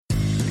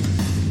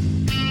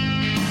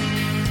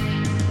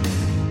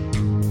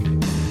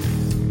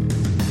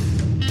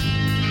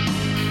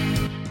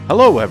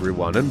Hello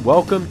everyone and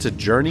welcome to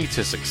Journey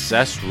to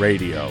Success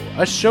Radio,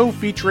 a show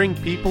featuring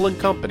people and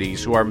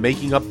companies who are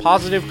making a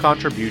positive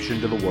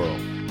contribution to the world.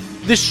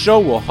 This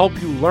show will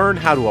help you learn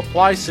how to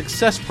apply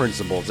success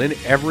principles in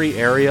every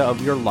area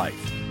of your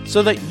life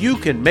so that you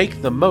can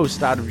make the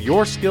most out of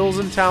your skills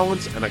and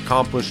talents and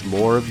accomplish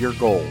more of your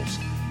goals.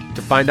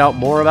 To find out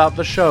more about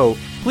the show,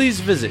 please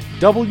visit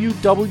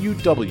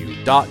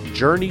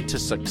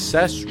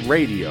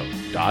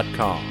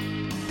www.journeytosuccessradio.com.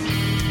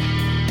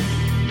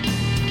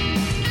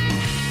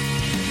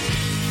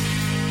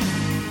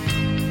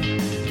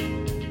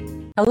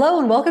 Hello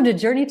and welcome to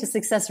Journey to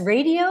Success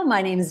Radio.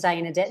 My name is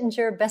Diana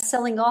Dettinger,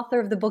 best-selling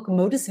author of the book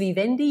Modus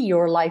Vivendi,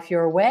 Your Life,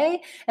 Your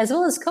Way, as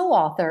well as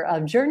co-author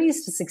of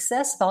Journeys to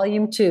Success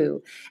Volume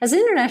 2. As an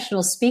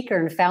international speaker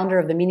and founder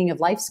of the Meaning of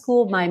Life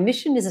School, my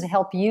mission is to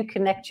help you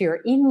connect to your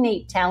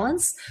innate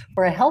talents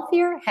for a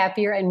healthier,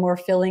 happier, and more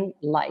fulfilling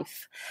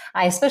life.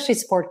 I especially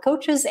support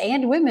coaches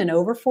and women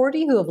over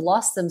 40 who have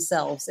lost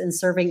themselves in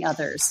serving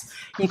others.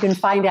 You can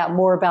find out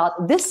more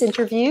about this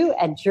interview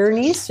at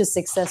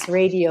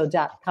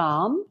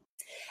journeystosuccessradio.com.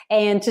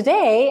 And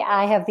today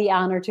I have the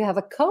honor to have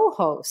a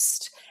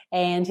co-host,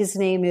 and his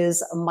name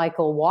is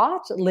Michael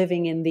Watt,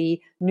 living in the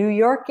New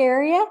York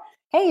area.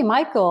 Hey,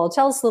 Michael,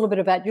 tell us a little bit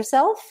about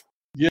yourself.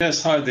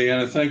 Yes, hi,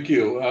 Deanna. Thank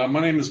you.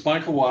 My name is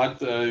Michael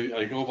Watt.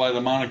 I go by the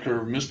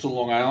moniker Mr.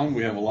 Long Island.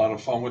 We have a lot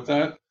of fun with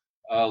that.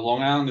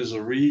 Long Island is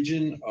a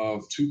region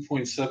of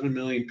 2.7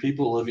 million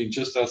people living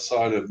just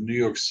outside of New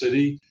York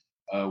City.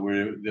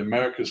 We're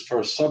America's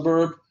first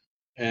suburb.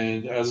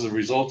 And as a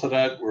result of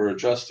that, we're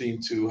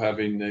adjusting to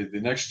having the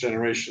next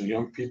generation of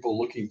young people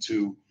looking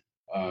to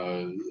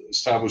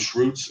establish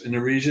roots in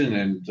the region.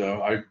 And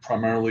I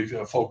primarily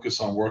focus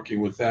on working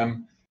with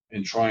them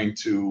and trying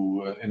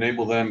to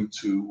enable them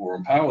to, or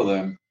empower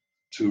them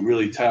to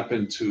really tap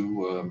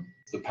into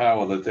the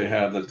power that they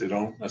have that they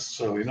don't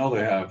necessarily know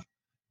they have.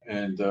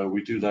 And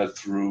we do that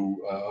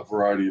through a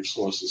variety of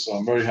sources. So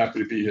I'm very happy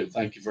to be here.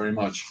 Thank you very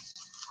much.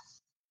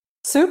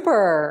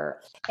 Super.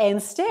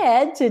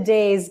 Instead,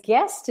 today's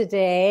guest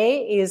today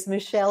is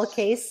Michelle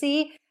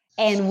Casey,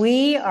 and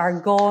we are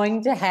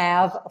going to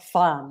have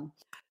fun.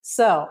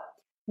 So,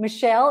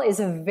 Michelle is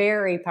a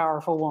very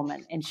powerful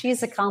woman, and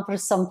she's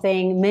accomplished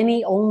something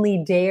many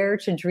only dare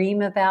to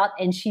dream about,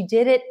 and she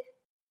did it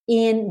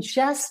in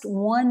just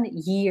 1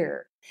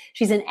 year.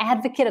 She's an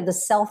advocate of the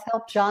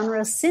self-help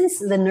genre since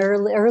the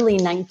early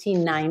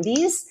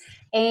 1990s,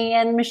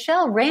 and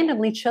Michelle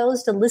randomly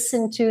chose to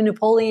listen to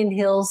Napoleon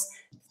Hill's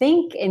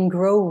Think and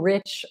Grow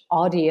Rich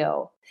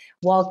audio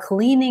while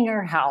cleaning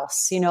her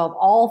house, of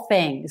all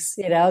things,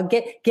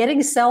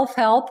 getting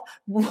self-help,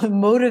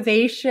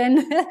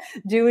 motivation,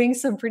 doing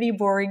some pretty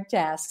boring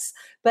tasks.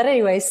 But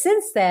anyway,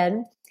 since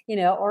then,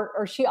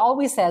 or she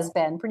always has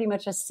been pretty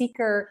much a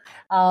seeker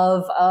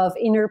of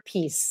inner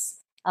peace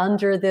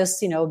under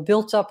this,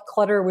 built up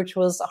clutter, which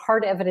was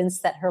hard evidence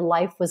that her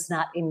life was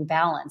not in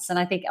balance. And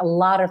I think a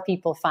lot of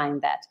people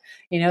find that,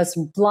 it's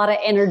a lot of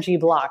energy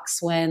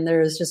blocks when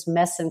there's just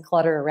mess and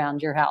clutter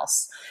around your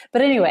house.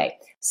 But anyway,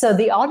 so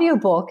the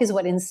audiobook is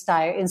what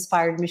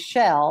inspired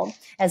Michelle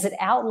as it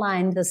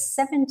outlined the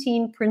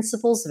 17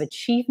 principles of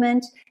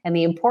achievement and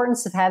the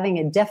importance of having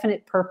a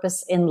definite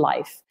purpose in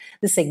life.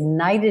 This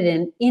ignited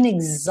an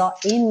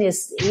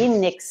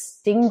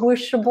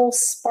inextinguishable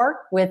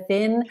spark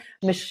within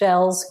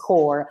Michelle's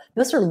core.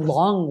 Those are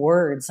long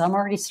words. I'm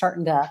already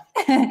starting to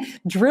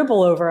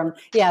dribble over them.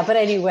 Yeah, but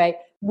anyway,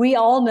 we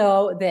all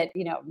know that,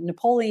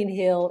 Napoleon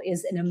Hill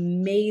is an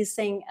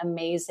amazing,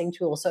 amazing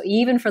tool. So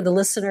even for the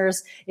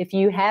listeners, if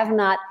you have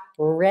not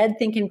read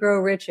Think and Grow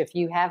Rich, if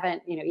you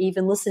haven't,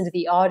 even listened to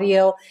the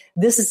audio,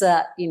 this is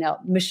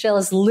Michelle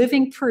is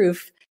living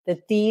proof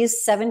that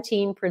these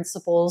 17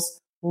 principles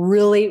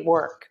really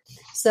work.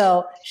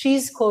 So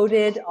she's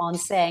quoted on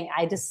saying,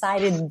 I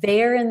decided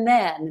there and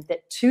then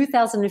that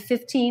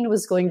 2015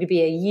 was going to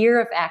be a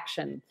year of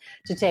action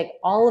to take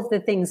all of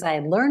the things I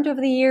had learned over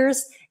the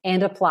years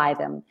and apply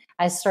them.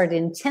 I started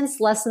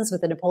intense lessons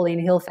with the Napoleon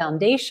Hill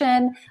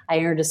Foundation. I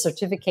earned a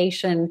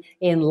certification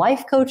in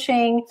life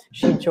coaching.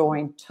 She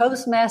joined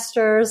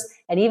Toastmasters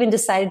and even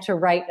decided to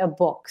write a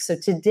book. So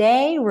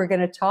today we're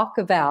going to talk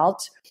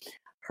about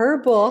her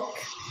book,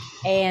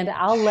 and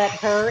I'll let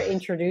her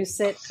introduce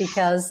it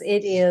because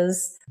it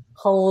is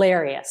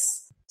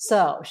hilarious.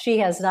 So she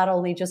has not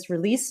only just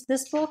released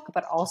this book,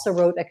 but also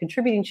wrote a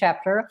contributing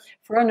chapter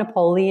for a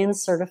Napoleon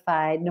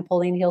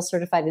Hill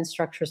Certified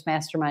Instructors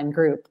Mastermind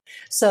group.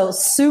 So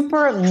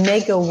super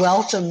mega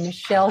welcome,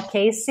 Michelle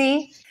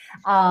Casey.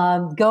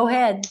 Go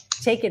ahead,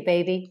 take it,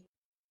 baby.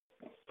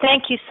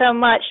 Thank you so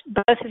much,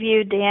 both of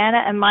you,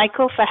 Deanna and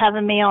Michael, for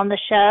having me on the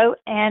show.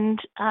 And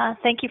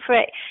thank you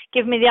for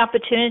giving me the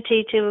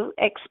opportunity to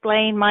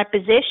explain my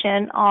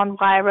position on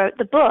why I wrote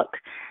the book.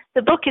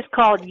 The book is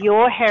called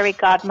Your Hairy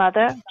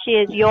Godmother. She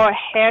is your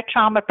hair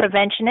trauma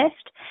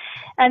preventionist.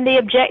 And the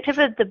objective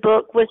of the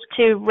book was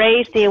to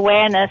raise the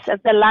awareness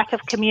of the lack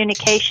of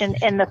communication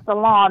in the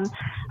salon.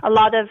 A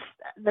lot of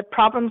the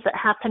problems that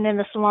happen in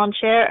the salon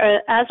chair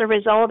are as a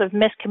result of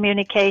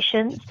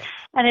miscommunications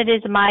and it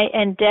is my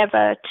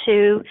endeavor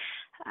to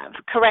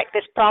correct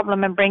this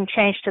problem and bring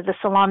change to the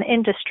salon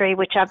industry,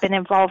 which I've been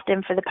involved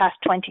in for the past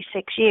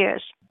 26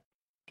 years.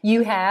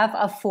 You have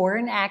a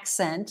foreign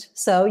accent,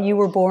 so you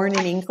were born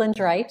in England,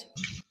 right?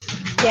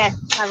 Yes,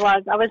 I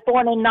was. I was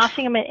born in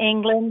Nottingham, in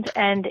England,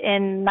 and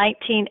in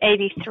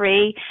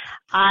 1983,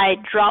 I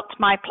dropped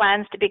my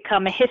plans to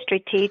become a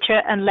history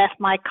teacher and left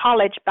my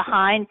college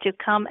behind to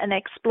come and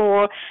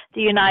explore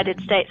the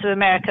United States of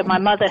America. My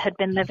mother had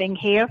been living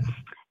here,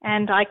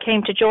 and I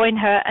came to join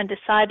her and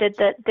decided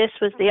that this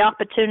was the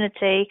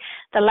opportunity,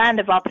 the land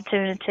of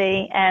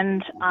opportunity,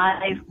 and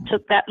I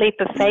took that leap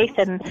of faith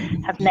and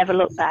have never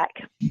looked back.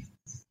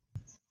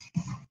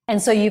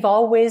 And so you've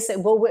always,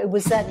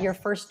 was that your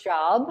first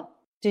job?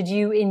 Did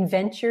you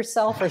invent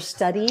yourself or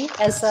study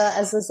as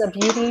a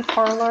beauty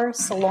parlor,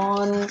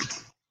 salon?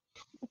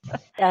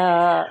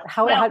 Well,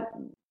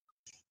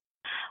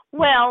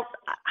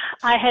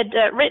 I had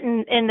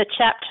written in the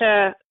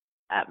chapter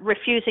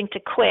Refusing to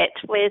Quit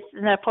with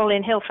the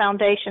Napoleon Hill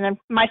Foundation, and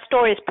my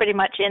story is pretty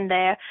much in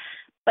there.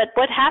 But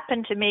what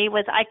happened to me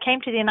was I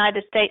came to the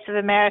United States of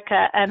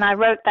America, and I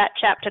wrote that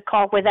chapter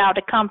called Without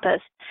a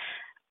Compass.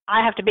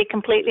 I have to be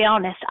completely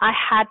honest. I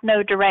had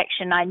no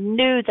direction. I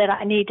knew that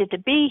I needed to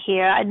be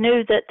here. I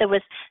knew that there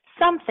was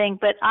something,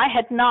 but I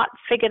had not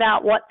figured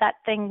out what that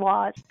thing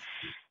was.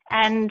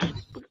 And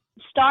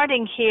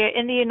starting here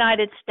in the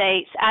United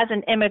States as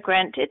an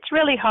immigrant, it's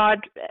really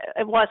hard.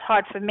 It was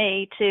hard for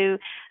me to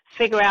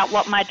figure out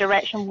what my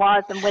direction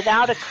was. And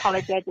without a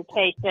college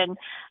education,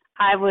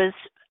 I was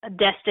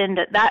destined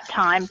at that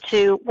time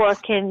to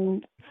work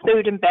in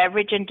food and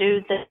beverage and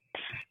do the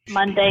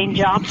mundane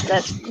jobs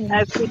that,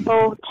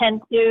 people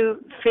tend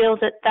to feel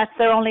that that's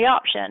their only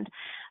option.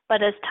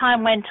 But as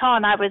time went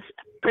on, I was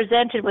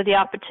presented with the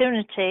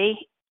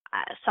opportunity.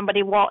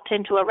 Somebody walked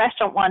into a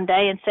restaurant one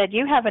day and said,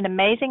 "You have an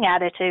amazing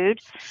attitude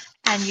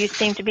and you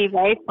seem to be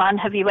very fun.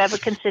 Have you ever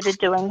considered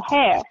doing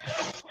hair?"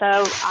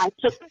 So I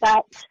took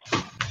that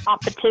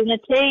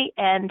opportunity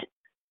and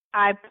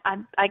I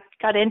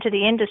got into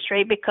the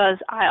industry because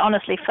I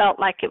honestly felt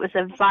like it was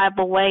a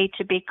viable way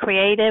to be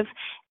creative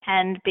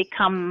and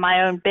become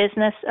my own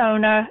business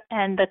owner,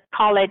 and the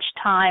college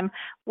time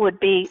would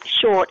be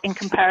short in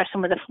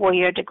comparison with a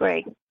 4-year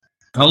degree.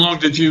 How long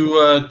did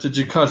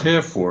you cut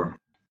hair for?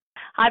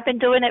 I've been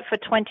doing it for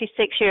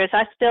 26 years.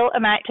 I still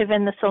am active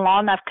in the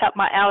salon. I've cut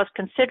my hours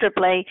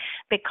considerably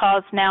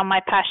because now my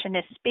passion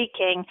is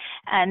speaking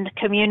and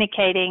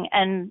communicating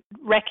and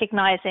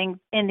recognizing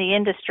in the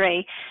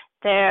industry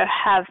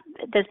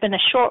there's been a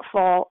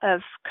shortfall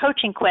of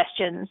coaching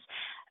questions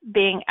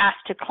being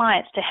asked to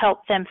clients to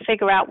help them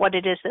figure out what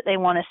it is that they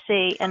want to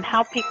see, and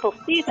how people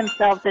see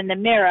themselves in the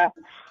mirror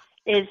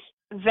is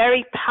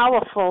very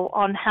powerful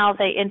on how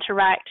they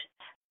interact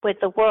with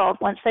the world.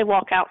 Once they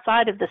walk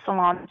outside of the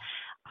salon,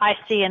 I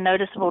see a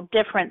noticeable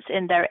difference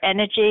in their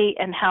energy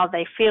and how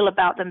they feel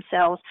about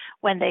themselves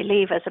when they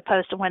leave as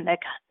opposed to when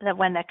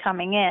they're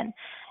coming in.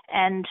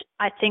 And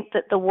I think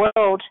that the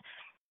world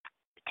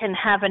can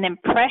have an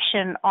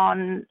impression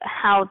on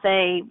how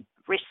they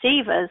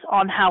receive us,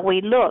 on how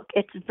we look.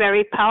 It's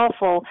very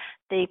powerful,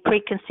 the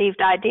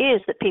preconceived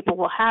ideas that people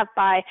will have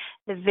by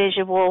the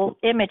visual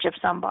image of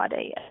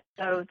somebody.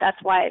 So that's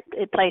why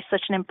it plays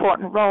such an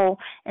important role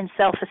in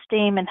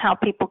self-esteem and how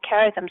people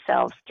carry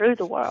themselves through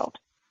the world.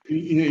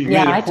 You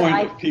made a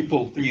point of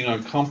people being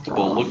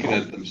uncomfortable looking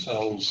at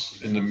themselves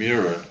in the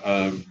mirror.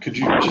 Could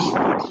you just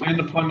expand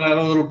upon that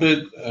a little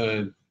bit?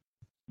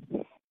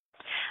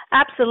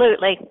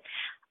 Absolutely.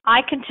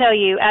 I can tell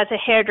you, as a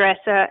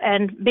hairdresser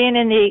and being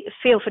in the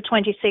field for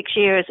 26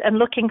 years and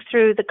looking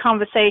through the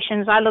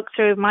conversations, I look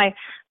through my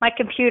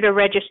computer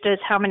registers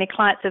how many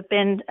clients have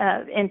been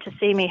in to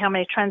see me, how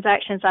many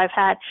transactions I've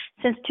had.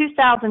 Since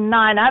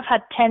 2009, I've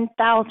had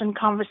 10,000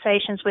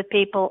 conversations with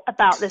people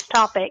about this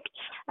topic.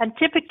 And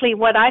typically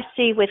what I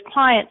see with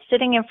clients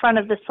sitting in front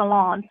of the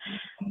salon,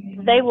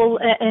 they will,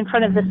 in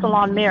front of the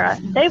salon mirror,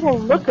 they will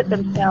look at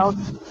themselves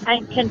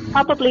and can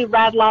probably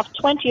rattle off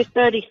 20 or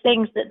 30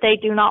 things that they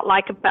do not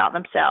like about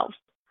themselves.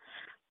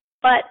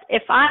 But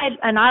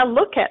I'll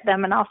look at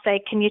them and I'll say,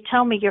 "Can you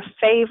tell me your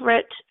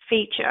favorite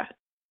feature?"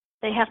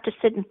 They have to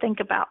sit and think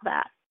about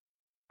that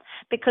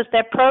because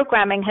their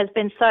programming has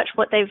been such,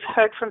 what they've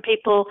heard from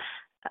people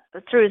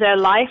through their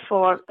life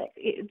or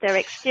their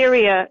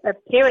exterior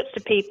appearance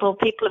to people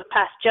have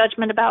passed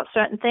judgment about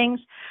certain things.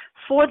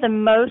 For the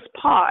most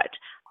part,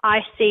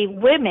 I see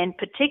women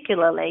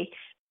particularly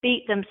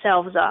beat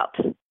themselves up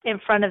in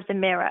front of the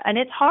mirror, and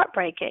it's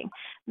heartbreaking.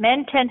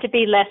 Men tend to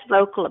be less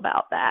vocal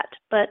about that,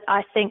 but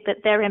I think that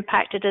they're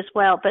impacted as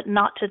well, but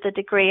not to the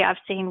degree I've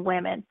seen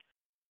women.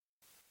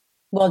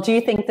 Well, do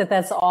you think that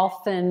that's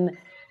often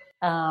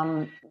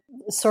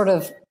sort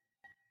of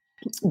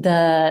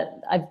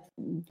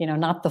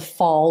not the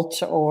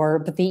fault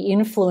but the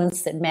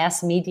influence that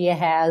mass media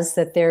has,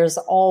 that there's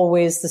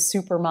always the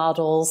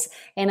supermodels?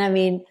 And I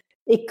mean,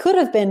 it could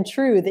have been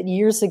true that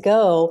years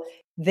ago,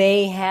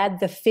 they had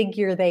the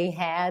figure they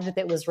had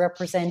that was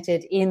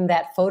represented in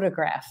that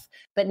photograph.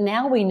 But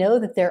now we know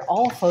that they're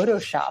all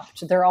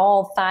photoshopped. They're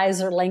all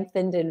thighs are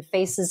lengthened and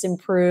faces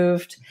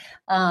improved.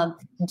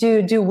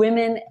 Do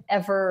women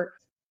ever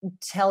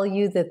tell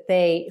you that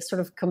they sort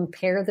of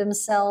compare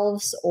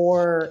themselves,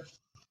 or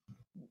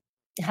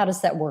how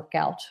does that work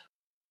out?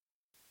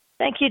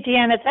 Thank you,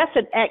 Deanna. That's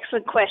an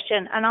excellent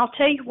question. And I'll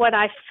tell you what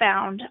I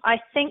found. I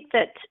think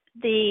that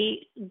the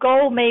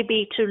goal may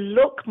be to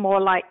look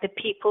more like the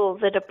people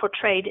that are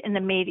portrayed in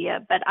the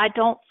media, but I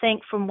don't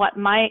think, from what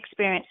my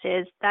experience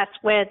is, that's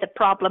where the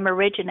problem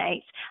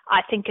originates.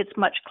 I think it's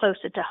much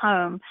closer to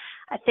home.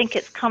 I think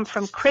it's come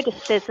from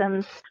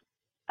criticisms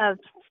of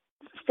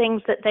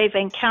things that they've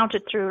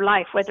encountered through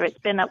life, whether it's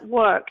been at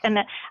work. And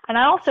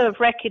I also have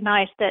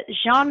recognized that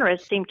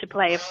genres seem to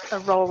play a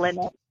role in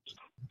it.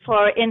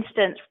 For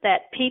instance,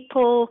 that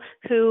people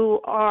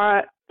who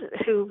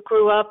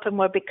grew up and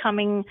were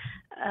becoming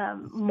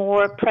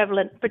more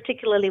prevalent,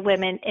 particularly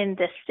women in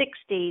the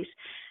 60s,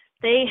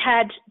 they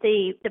had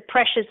the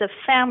pressures of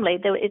family.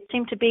 It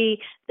seemed to be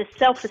the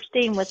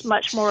self-esteem was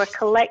much more a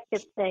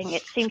collective thing.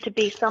 It seemed to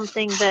be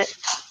something that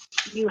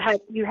you had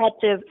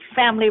to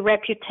family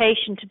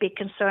reputation to be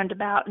concerned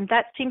about, and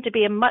that seemed to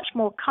be a much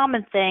more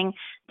common thing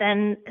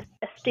than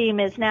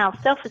esteem is now.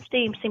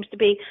 Self-esteem seems to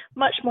be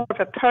much more of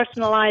a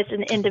personalized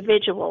and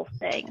individual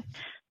thing.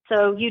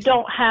 So you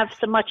don't have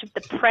so much of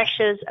the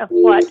pressures of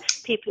what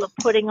people are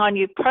putting on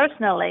you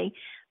personally,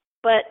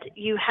 but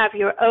you have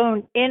your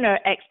own inner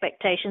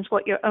expectations,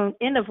 what your own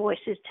inner voice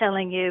is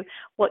telling you,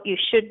 what you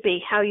should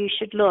be, how you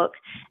should look,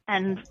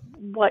 and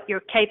what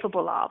you're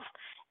capable of.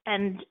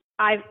 And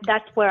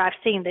that's where I've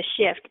seen the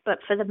shift. But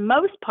for the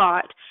most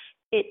part,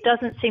 it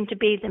doesn't seem to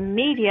be the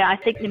media. I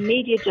think the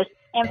media just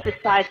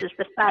emphasizes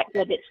the fact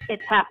that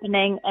it's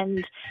happening.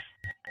 And,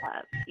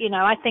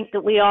 I think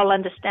that we all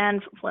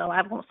understand, well,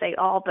 I won't say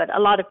all, but a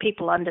lot of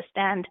people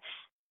understand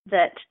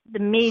that the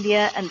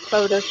media and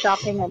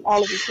photoshopping and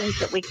all of the things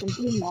that we can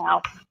do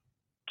now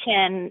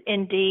can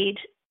indeed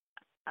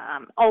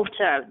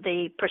alter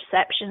the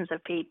perceptions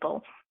of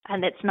people,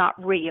 and it's not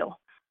real.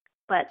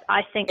 But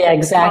I think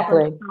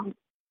exactly.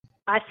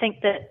 I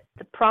think that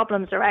the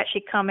problems are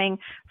actually coming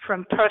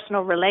from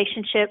personal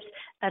relationships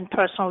and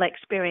personal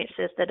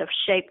experiences that have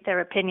shaped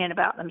their opinion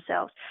about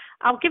themselves.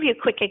 I'll give you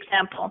a quick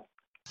example.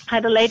 I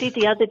had a lady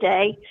the other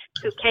day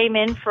who came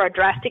in for a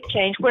drastic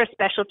change. We're a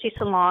specialty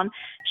salon.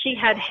 She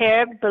had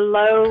hair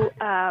below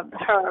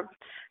her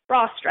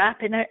bra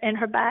strap in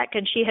her back,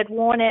 and she had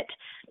worn it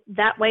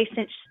that way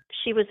since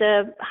she was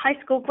a high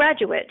school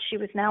graduate. She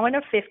was now in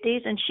her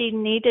 50s, and she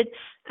needed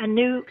a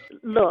new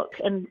look,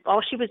 and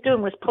all she was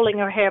doing was pulling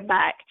her hair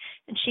back.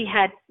 And she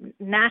had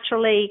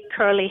naturally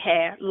curly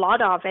hair, a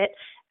lot of it,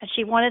 and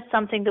she wanted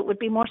something that would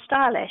be more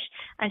stylish.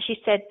 And she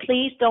said,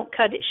 please don't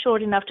cut it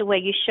short enough to where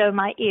you show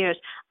my ears.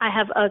 I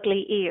have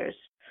ugly ears.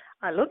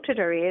 I looked at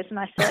her ears, and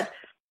I said,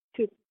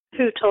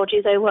 who told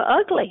you they were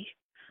ugly?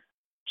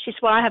 She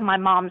said, well, I have my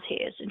mom's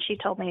ears. And she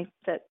told me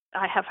that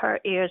I have her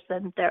ears,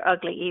 and they're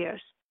ugly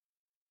ears.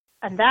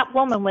 And that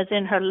woman was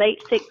in her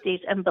late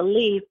 60s and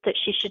believed that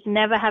she should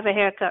never have a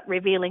haircut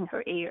revealing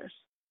her ears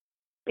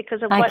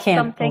because of what I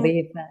can't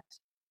believe that.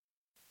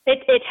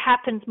 It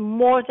happens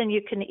more than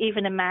you can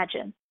even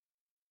imagine.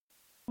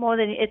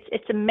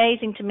 It's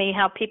amazing to me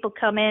how people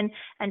come in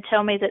and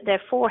tell me that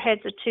their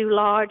foreheads are too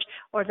large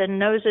or their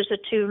noses are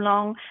too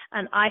long,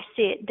 and I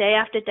see it day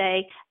after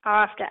day,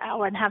 hour after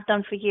hour, and have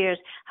done for years,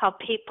 how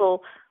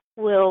people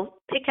will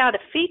pick out a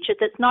feature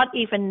that's not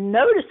even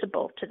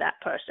noticeable to that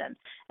person.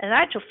 In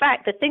actual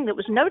fact, the thing that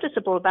was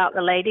noticeable about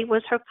the lady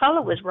was her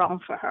color was wrong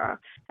for her,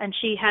 and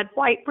she had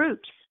white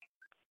roots.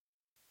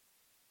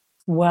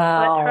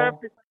 Wow.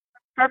 But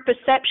her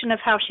perception of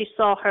how she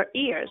saw her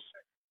ears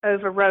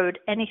overrode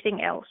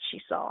anything else she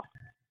saw.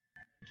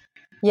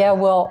 Yeah,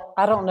 well,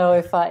 I don't know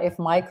if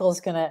Michael's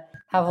going to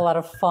have a lot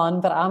of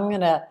fun, but I'm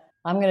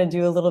gonna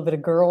do a little bit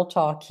of girl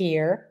talk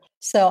here.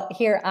 So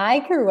here, I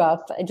grew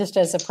up, just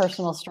as a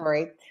personal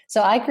story.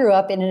 So I grew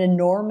up in an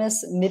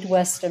enormous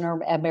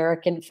Midwestern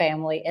American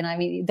family, and I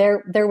mean,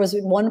 there was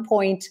at one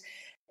point,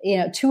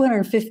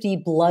 250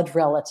 blood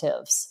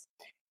relatives.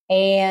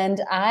 And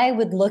I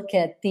would look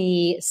at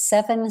the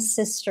 7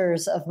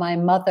 sisters of my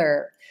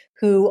mother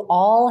who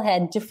all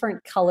had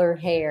different color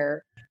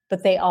hair,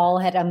 but they all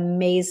had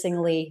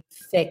amazingly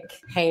thick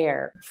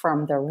hair,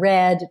 from the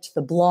red to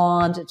the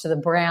blonde to the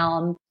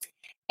brown.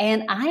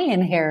 And I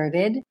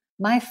inherited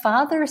my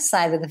father's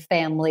side of the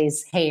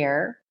family's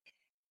hair,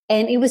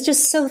 and it was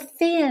just so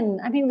thin.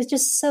 I mean, it was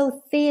just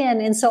so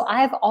thin. And so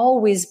I've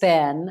always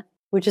been,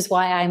 which is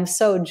why I'm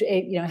so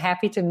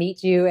happy to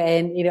meet you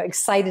and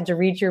excited to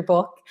read your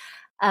book.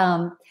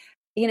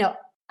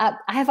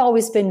 I've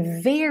always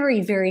been very,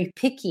 very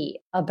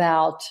picky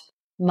about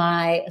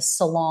my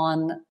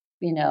salon,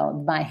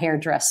 my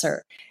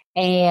hairdresser.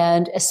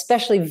 and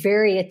especially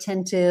very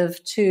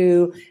attentive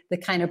to the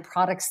kind of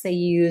products they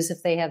use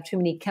if they have too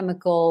many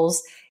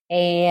chemicals.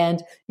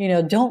 And,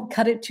 don't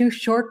cut it too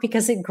short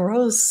because it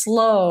grows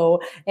slow,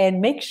 and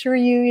make sure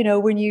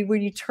when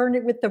you turn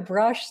it with the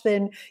brush,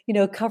 then,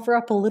 cover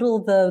up a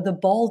little the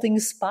balding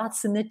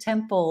spots in the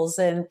temples.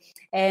 And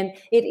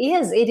it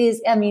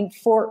is, I mean,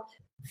 for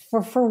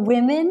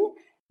women,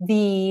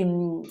 the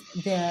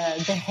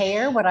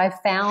hair, what I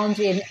found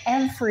in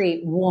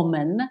every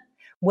woman,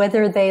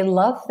 whether they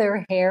love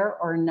their hair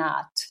or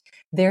not,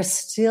 they're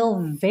still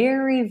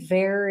very,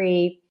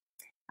 very,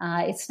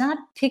 it's not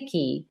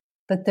picky,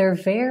 but they're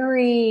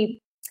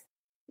very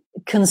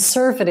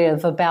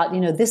conservative about,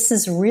 this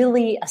is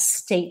really a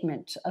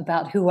statement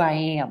about who I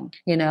am,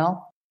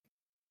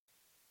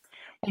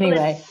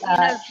 Anyway.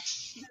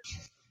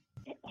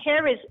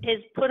 Hair is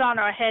put on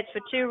our heads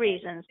for two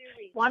reasons.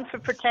 One for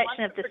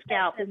protection of the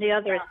scalp, and the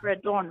other is for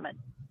adornment.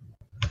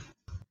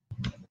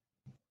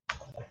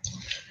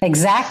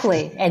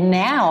 Exactly. And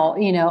now,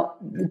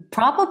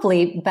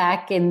 probably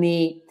back in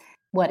the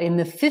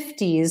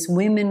 50s,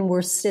 women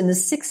were in the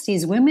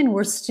 60s, women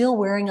were still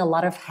wearing a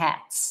lot of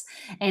hats.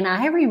 And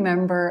I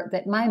remember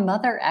that my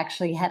mother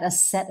actually had a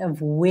set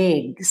of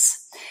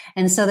wigs.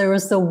 And so there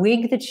was the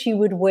wig that she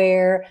would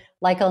wear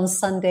like on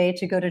Sunday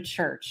to go to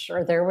church,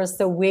 or there was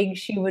the wig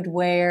she would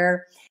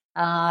wear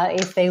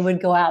if they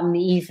would go out in the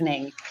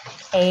evening.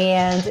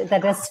 And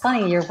that's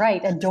funny. You're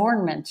right.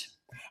 Adornment.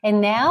 And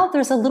now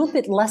there's a little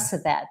bit less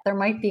of that. There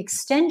might be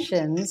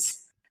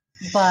extensions,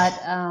 but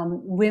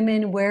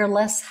women wear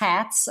less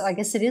hats. So I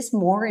guess it is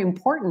more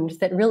important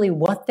that really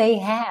what they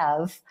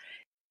have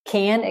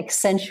can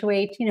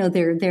accentuate,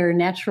 their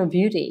natural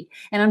beauty.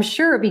 And I'm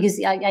sure,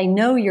 because I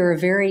know you're a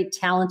very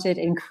talented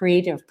and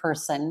creative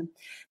person,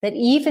 that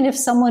even if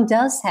someone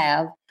does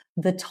have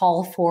the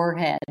tall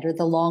forehead or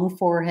the long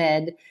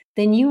forehead,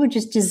 then you would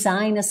just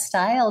design a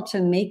style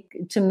to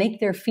make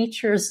their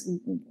features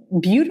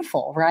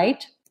beautiful,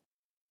 right?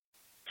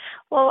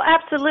 Well,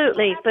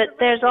 absolutely. But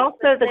there's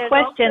also the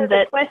question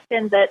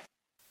that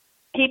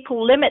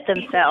people limit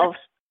themselves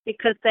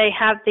because they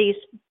have these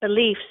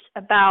beliefs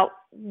about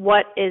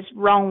what is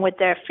wrong with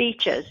their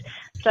features.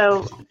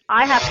 So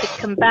I have to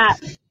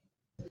combat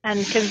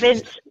and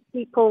convince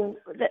people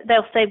that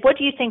they'll say, what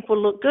do you think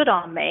will look good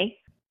on me?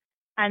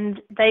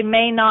 And they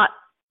may not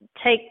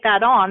take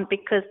that on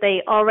because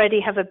they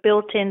already have a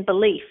built-in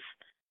belief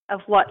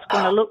of what's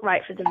going to look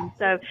right for them.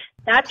 So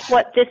that's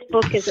what this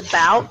book is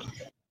about.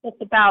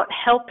 It's about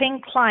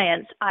helping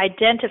clients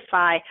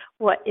identify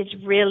what is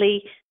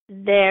really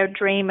their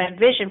dream and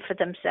vision for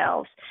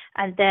themselves.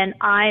 And then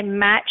I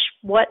match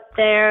what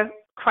their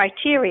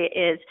criteria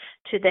is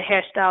to the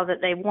hairstyle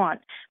that they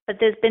want. But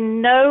there's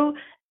been no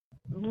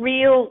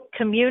real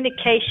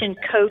communication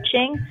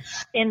coaching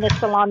in the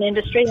salon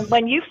industry. And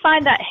when you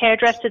find that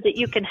hairdresser that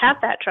you can have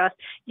that trust,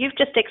 you've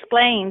just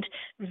explained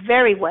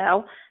very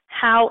well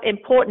how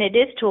important it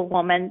is to a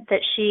woman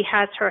that she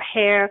has her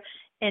hair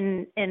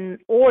in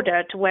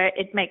order to where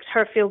it makes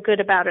her feel good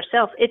about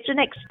herself. It's an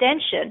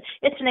extension.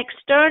 It's an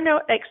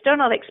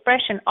external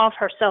expression of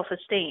her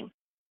self-esteem.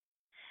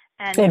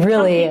 And it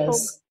really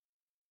is.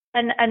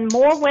 And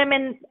more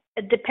women,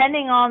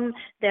 depending on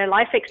their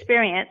life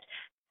experience,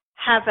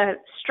 have a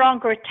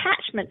stronger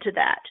attachment to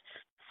that.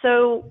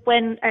 So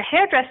when a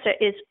hairdresser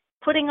is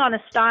putting on a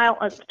style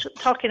of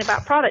talking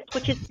about products,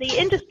 which is the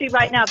industry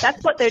right now,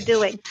 that's what they're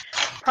doing.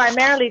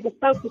 Primarily the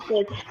focus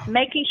is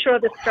making sure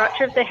the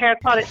structure of the hair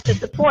products to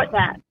support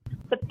that.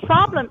 The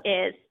problem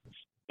is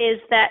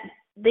that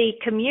the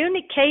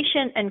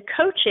communication and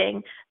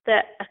coaching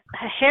that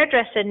a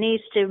hairdresser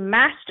needs to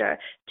master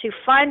to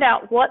find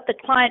out what the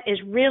client is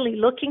really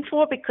looking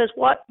for, because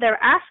what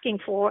they're asking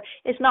for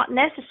is not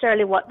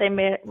necessarily what they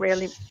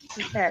really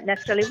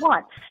necessarily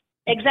want.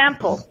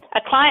 Example,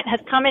 a client has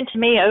come into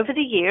me over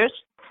the years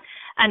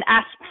and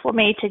asked for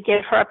me to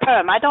give her a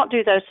perm. I don't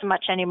do those so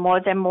much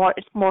anymore.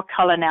 It's more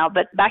color now.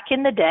 But back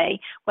in the day,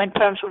 when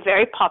perms were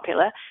very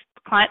popular,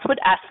 clients would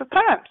ask for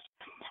perms.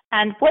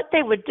 And what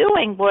they were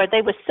doing were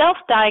they were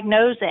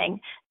self-diagnosing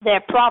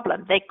their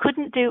problem. They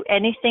couldn't do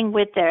anything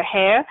with their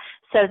hair,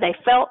 so they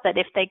felt that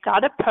if they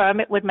got a perm,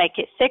 it would make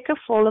it thicker,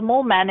 fuller,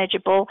 more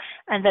manageable,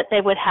 and that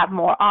they would have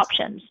more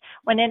options.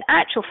 When in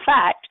actual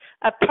fact,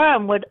 a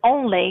perm would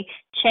only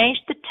change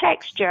the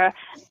texture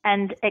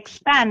and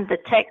expand the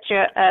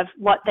texture of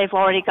what they've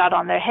already got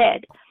on their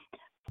head,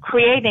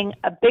 creating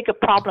a bigger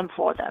problem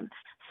for them.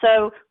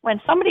 So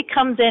when somebody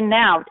comes in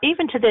now,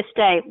 even to this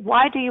day,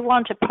 why do you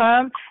want a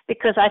perm?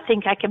 Because I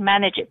think I can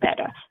manage it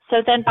better.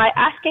 So then by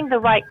asking the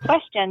right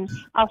questions,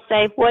 I'll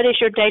say, what is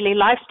your daily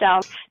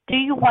lifestyle? Do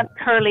you want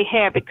curly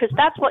hair? Because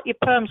that's what your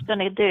perm's going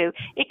to do.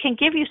 It can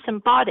give you some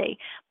body,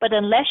 but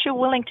unless you're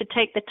willing to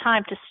take the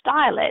time to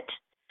style it,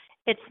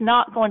 it's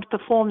not going to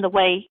perform the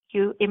way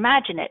you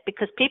imagine it,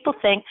 because people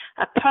think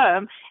a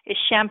perm is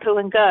shampoo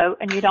and go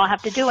and you don't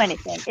have to do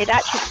anything. It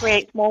actually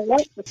creates more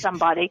work for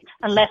somebody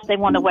unless they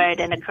want to wear it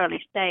in a curly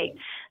state.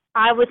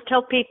 I always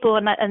tell people,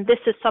 and this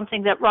is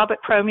something that Robert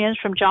Cromians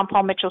from John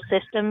Paul Mitchell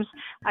Systems,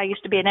 I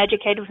used to be an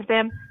educator with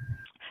them,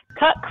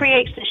 Cut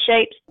creates the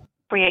shapes,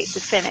 creates the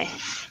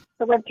finish.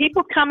 So when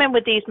people come in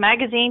with these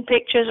magazine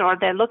pictures or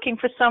they're looking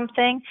for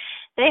something,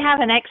 they have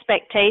an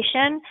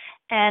expectation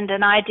and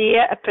an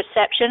idea, a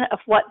perception of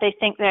what they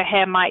think their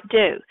hair might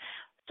do.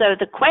 So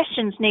the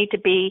questions need to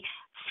be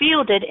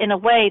fielded in a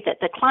way that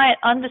the client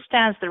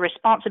understands the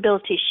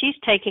responsibility she's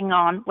taking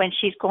on when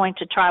she's going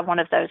to try one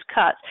of those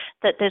cuts,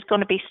 that there's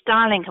going to be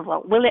styling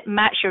involved. Will it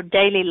match your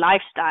daily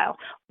lifestyle?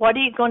 What are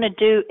you going to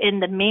do in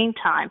the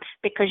meantime?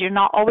 Because you're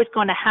not always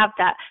going to have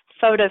that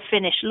photo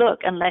finish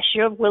look unless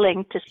you're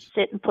willing to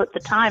sit and put the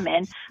time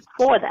in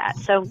for that.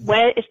 So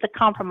where is the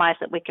compromise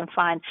that we can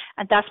find?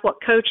 And that's what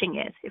coaching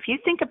is. If you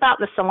think about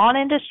the salon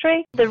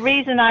industry, the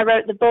reason I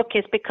wrote the book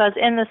is because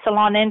in the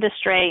salon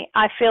industry,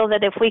 I feel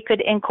that if we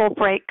could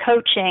incorporate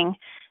coaching,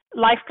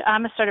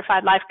 I'm a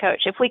certified life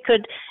coach, if we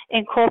could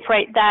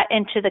incorporate that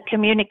into the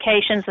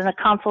communications and the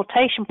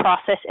consultation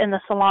process in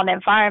the salon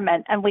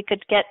environment, and we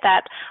could get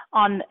that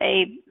on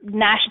a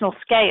national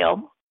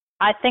scale,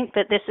 I think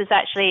that this is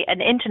actually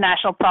an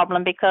international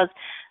problem because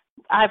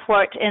I've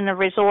worked in the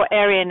resort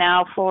area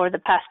now for the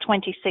past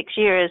 26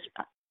 years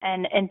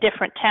and in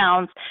different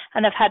towns,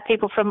 and I've had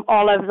people from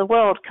all over the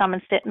world come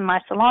and sit in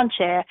my salon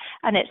chair,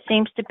 and it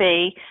seems to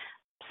be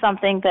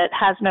something that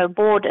has no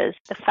borders,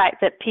 the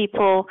fact that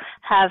people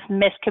have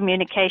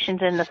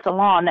miscommunications in the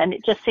salon, and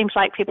it just seems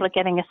like people are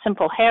getting a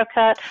simple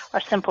haircut or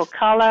simple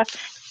color,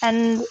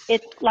 and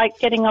it's like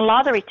getting a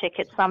lottery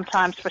ticket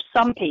sometimes for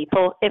some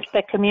people if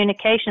the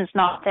communication's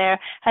not there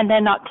and they're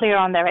not clear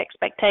on their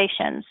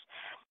expectations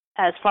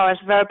as far as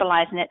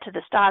verbalizing it to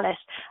the stylist.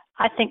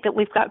 I think that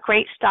we've got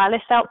great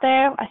stylists out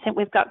there. I think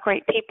we've got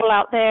great people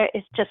out there.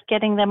 It's just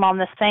getting them on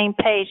the same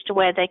page to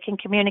where they can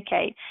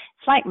communicate.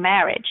 It's like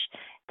marriage.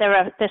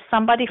 There's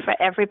somebody for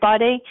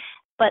everybody,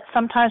 but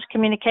sometimes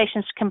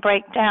communications can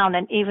break down,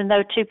 and even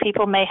though two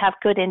people may have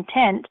good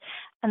intent,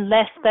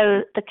 unless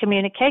the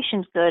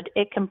communication's good,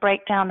 it can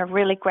break down a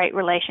really great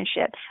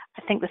relationship.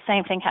 I think the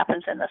same thing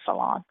happens in the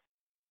salon.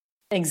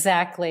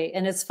 Exactly.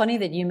 And it's funny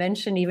that you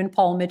mentioned even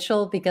Paul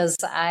Mitchell, because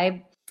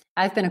I've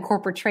been a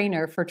corporate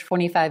trainer for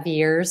 25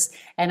 years,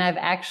 and I've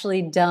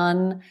actually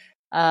done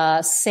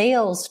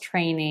sales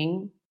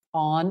training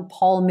on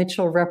Paul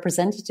Mitchell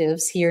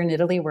representatives here in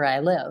Italy where I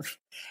live.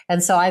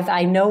 And so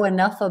I know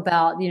enough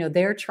about,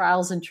 their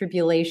trials and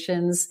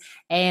tribulations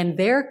and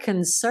their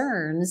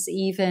concerns,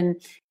 even,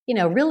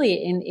 really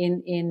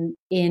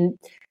in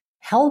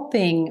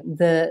helping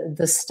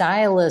the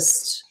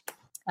stylist,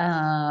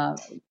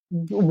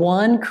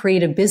 one,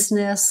 create a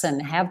business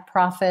and have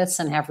profits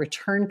and have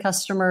return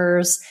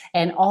customers,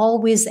 and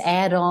always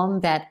add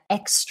on that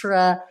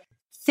extra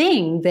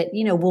thing that,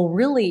 will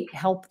really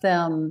help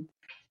them,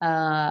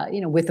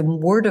 with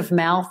word of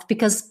mouth,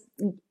 because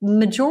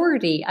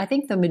I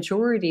think the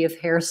majority of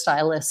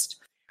hairstylists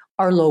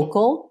are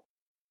local,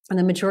 and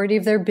the majority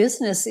of their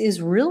business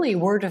is really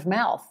word of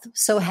mouth.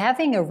 So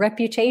having a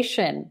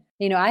reputation,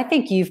 I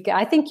think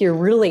you're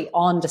really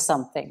on to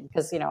something,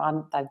 because,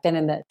 I've been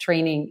in the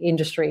training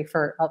industry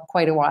for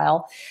quite a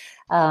while.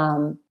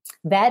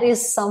 That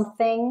is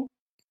something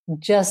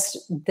just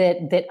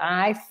that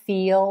I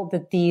feel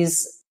that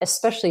these,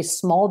 especially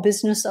small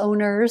business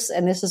owners,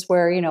 and this is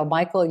where,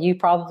 Michael, you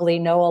probably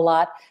know a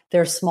lot,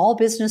 they're small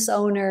business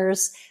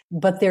owners,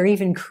 but they're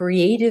even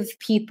creative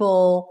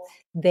people.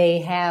 They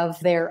have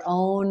their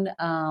own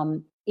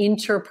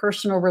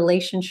interpersonal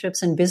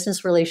relationships and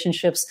business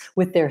relationships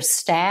with their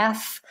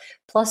staff.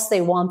 Plus,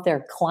 they want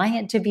their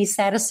client to be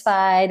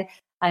satisfied.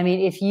 I mean,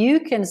 if you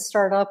can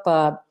start up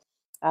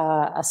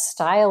a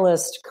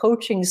stylist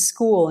coaching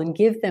school and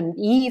give them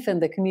even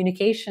the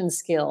communication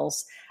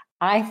skills,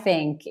 I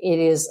think it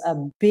is a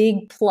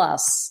big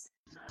plus.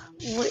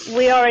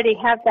 We already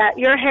have that.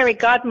 Your Hairy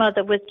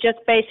Godmother was just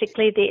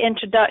basically the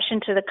introduction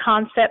to the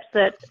concepts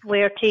that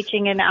we're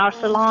teaching in our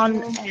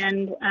salon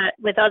and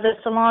with other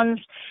salons.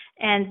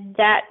 And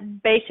that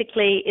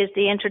basically is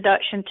the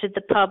introduction to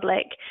the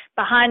public.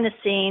 Behind the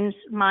scenes,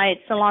 my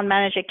salon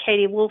manager,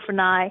 Katie Wolf, and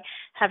I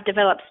have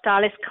developed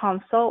Stylist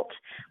Consult,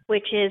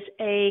 which is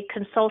a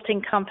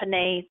consulting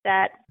company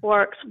that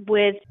works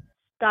with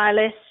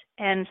stylists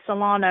and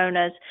salon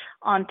owners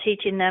on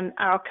teaching them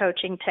our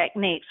coaching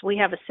techniques. We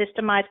have a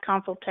systemized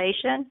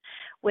consultation,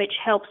 which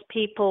helps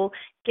people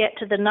get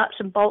to the nuts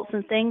and bolts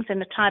and things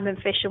in a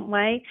time-efficient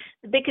way.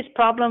 The biggest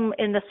problem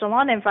in the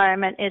salon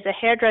environment is a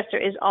hairdresser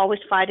is always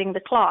fighting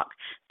the clock.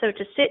 So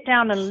to sit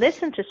down and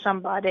listen to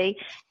somebody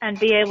and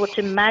be able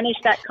to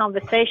manage that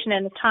conversation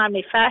in a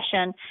timely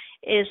fashion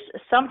is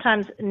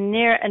sometimes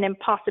near an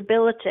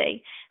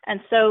impossibility.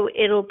 And so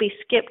it'll be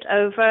skipped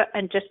over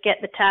and just get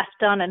the task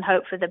done and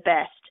hope for the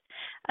best.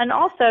 And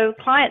also,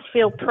 clients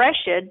feel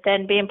pressured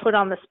then being put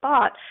on the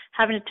spot,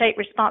 having to take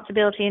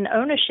responsibility and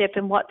ownership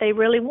in what they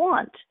really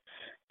want.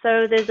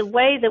 So there's a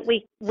way that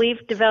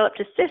we've developed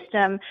a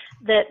system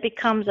that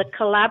becomes a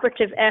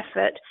collaborative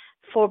effort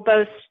for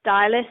both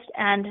stylist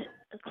and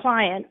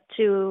client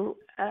to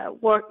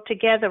work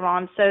together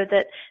on, so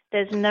that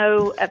there's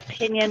no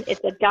opinion.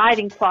 It's a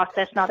guiding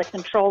process, not a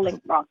controlling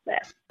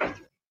process.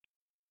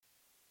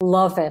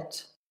 Love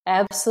it.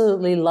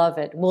 Absolutely love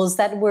it. Well, is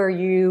that where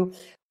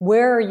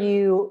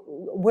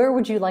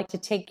would you like to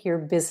take your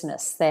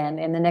business then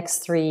in the next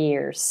 3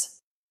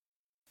 years?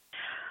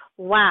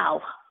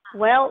 Wow.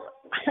 Well,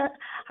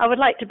 I would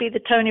like to be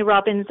the Tony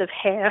Robbins of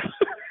hair.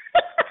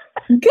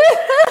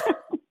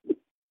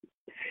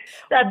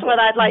 That's what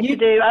I'd like to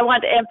do. I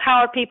want to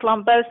empower people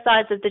on both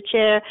sides of the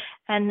chair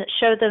and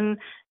show them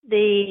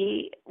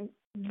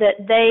that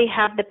they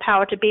have the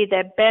power to be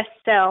their best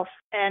self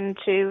and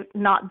to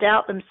not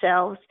doubt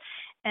themselves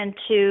and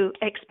to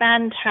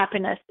expand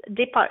happiness.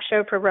 Deepak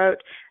Chopra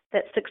wrote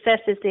that success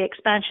is the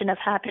expansion of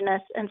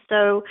happiness. And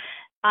so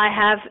I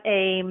have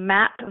a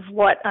map of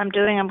what I'm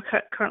doing. I'm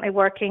currently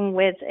working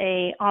with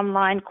a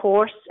online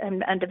course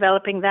and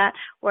developing that,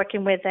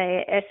 working with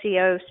a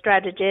SEO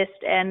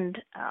strategist and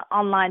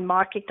online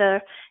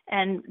marketer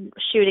and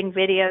shooting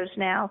videos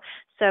now.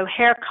 So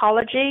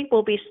haircology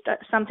will be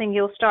something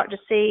you'll start to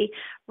see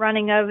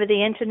running over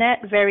the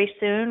internet very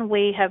soon.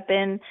 We have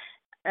been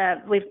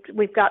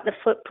we've got the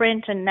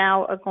footprint and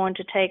now are going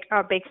to take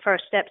our big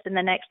first steps in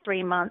the next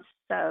 3 months.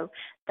 So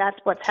that's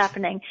what's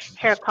happening.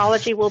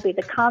 Haircology will be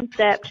the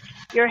concept.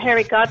 Your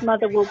Hairy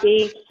Godmother will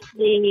be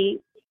the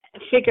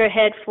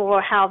figurehead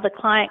for how the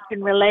client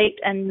can relate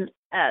and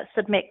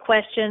submit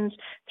questions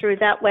through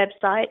that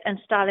website. And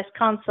Stylist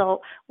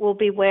Consult will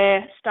be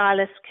where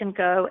stylists can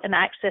go and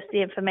access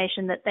the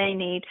information that they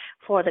need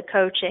for the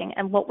coaching.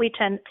 And what we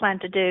plan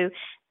to do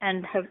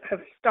and have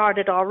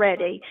started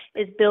already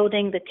is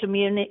building the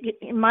community,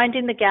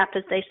 minding the gap,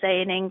 as they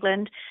say in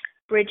England,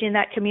 bridging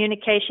that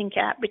communication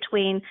gap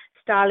between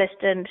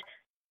stylist and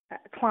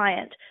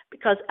client.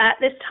 Because at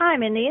this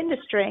time in the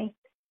industry,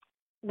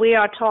 we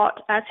are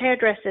taught as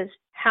hairdressers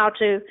how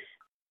to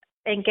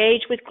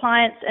engage with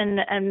clients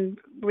and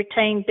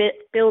retain,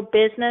 build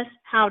business,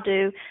 how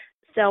to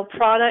sell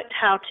product,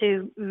 how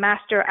to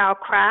master our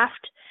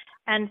craft,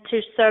 and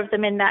to serve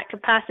them in that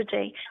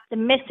capacity. The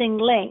missing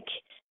link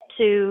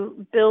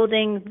to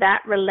building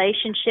that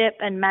relationship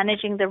and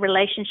managing the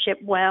relationship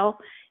well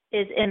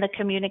is in the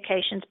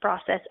communications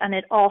process, and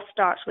it all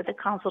starts with a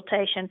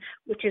consultation,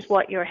 which is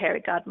what Your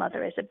Hairy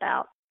Godmother is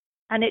about.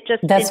 And it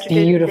just that's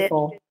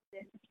beautiful.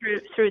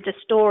 Through the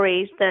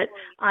stories that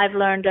I've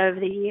learned over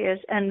the years.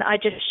 And I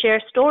just share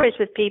stories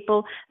with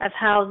people of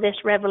how this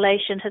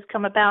revelation has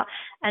come about.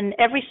 And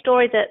every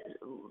story that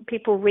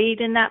people read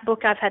in that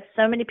book, I've had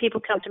so many people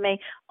come to me,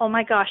 oh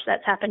my gosh,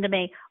 that's happened to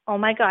me. Oh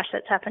my gosh,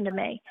 that's happened to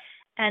me.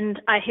 And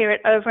I hear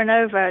it over and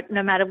over,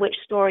 no matter which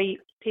story.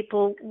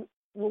 People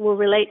will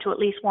relate to at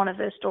least one of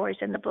those stories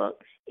in the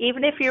book.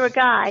 Even if you're a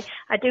guy,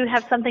 I do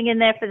have something in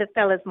there for the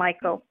fellas,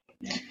 Michael.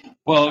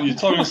 Well, you're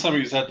talking to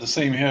somebody who's had the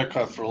same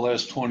haircut for the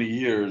last 20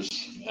 years.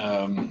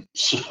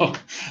 So,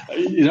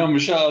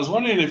 Michelle, I was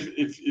wondering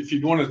if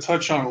you'd want to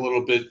touch on a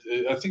little bit.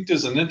 I think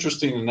there's an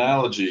interesting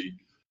analogy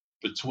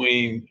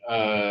between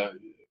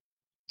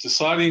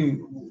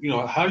deciding,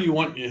 how you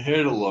want your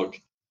hair to look,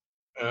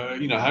 how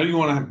do you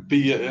want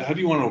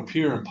to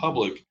appear in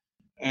public,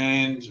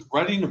 and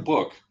writing a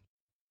book.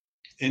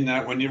 In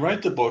that, when you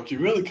write the book, you're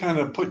really kind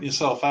of putting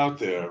yourself out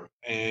there,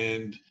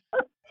 and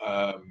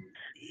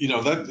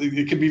that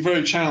it can be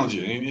very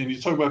challenging. And you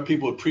talk about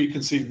people with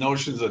preconceived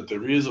notions that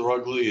their ears are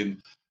ugly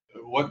and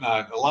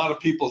whatnot. A lot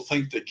of people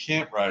think they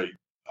can't write.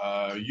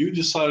 You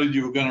decided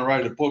you were going to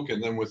write a book,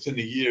 and then within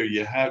a year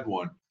you had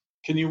one.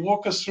 Can you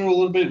walk us through a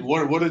little bit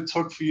what it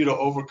took for you to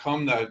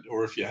overcome that,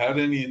 or if you had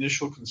any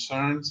initial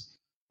concerns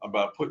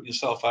about putting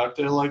yourself out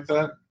there like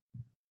that?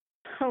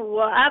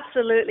 Well,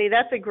 absolutely.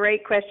 That's a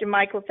great question,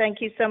 Michael.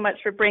 Thank you so much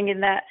for bringing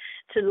that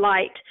to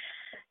light.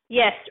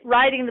 Yes,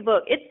 writing the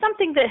book. It's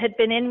something that had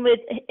been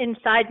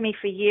inside me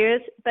for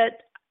years,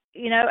 but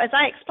as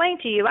I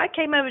explained to you, I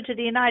came over to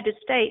the United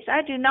States.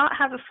 I do not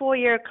have a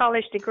 4-year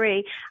college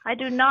degree. I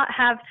do not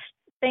have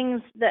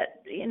things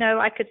that,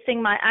 I could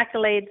sing my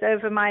accolades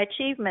over my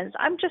achievements.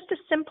 I'm just a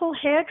simple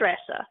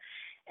hairdresser.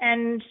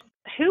 And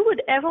who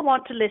would ever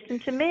want to listen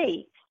to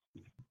me?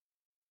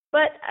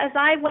 But as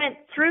I went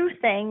through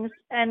things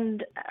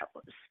and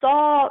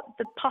saw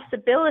the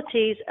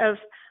possibilities of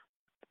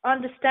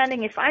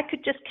understanding if I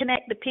could just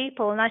connect the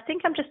people, and I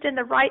think I'm just in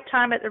the right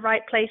time at the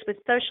right place with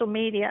social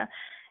media.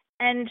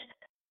 And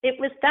it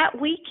was that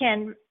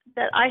weekend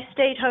that I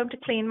stayed home to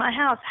clean my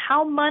house.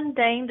 How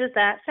mundane does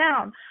that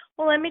sound?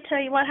 Well, let me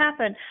tell you what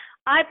happened.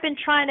 I've been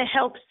trying to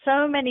help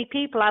so many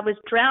people. I was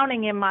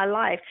drowning in my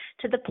life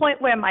to the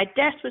point where my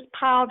desk was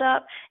piled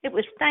up. It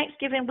was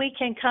Thanksgiving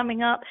weekend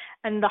coming up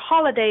and the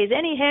holidays.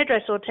 Any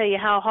hairdresser will tell you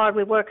how hard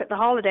we work at the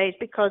holidays,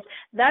 because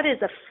that is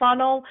a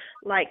funnel,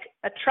 like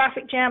a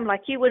traffic jam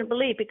like you wouldn't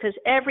believe, because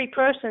every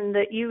person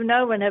that you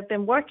know and have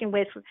been working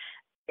with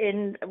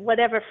in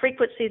whatever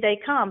frequency they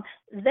come,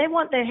 they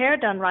want their hair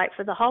done right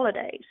for the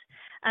holidays.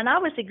 And I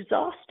was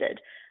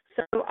exhausted.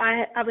 So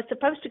I was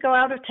supposed to go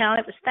out of town.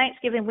 It was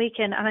Thanksgiving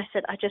weekend, and I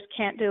said, I just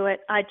can't do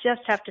it. I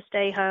just have to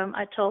stay home.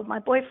 I told my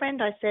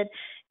boyfriend, I said,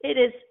 it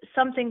is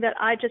something that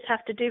I just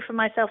have to do for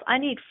myself. I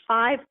need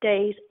 5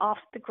 days off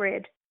the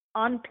grid.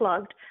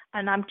 unplugged,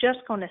 and I'm just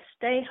going to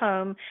stay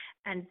home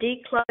and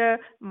declutter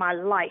my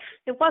life.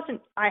 It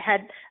wasn't I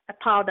had a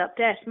piled up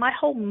desk. My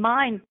whole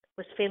mind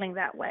was feeling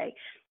that way.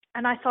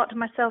 And I thought to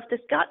myself,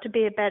 there's got to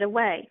be a better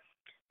way.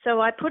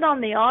 So I put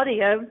on the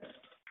audio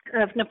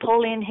of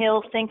Napoleon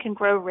Hill's Think and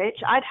Grow Rich.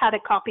 I'd had a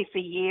copy for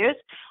years.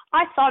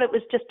 I thought it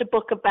was just a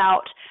book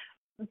about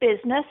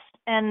business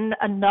and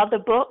another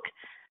book.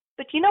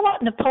 But you know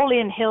what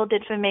Napoleon Hill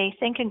did for me,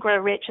 Think and Grow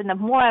Rich, and the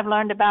more I've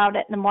learned about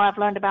it, and the more I've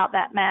learned about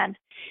that man,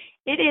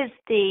 it is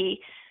the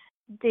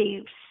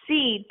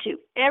seed to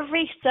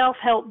every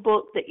self-help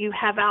book that you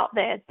have out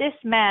there. This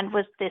man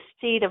was the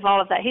seed of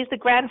all of that. He's the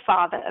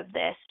grandfather of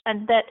this,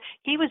 and that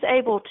he was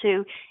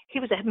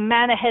a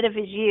man ahead of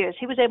his years.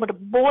 He was able to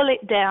boil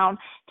it down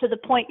to the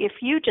point, if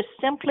you just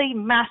simply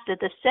master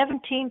the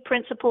 17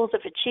 principles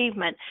of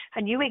achievement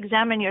and you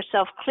examine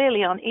yourself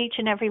clearly on each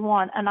and every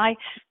one, and I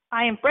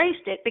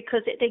embraced it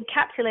because it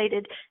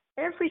encapsulated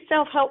every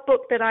self-help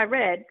book that I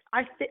read.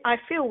 I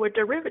feel were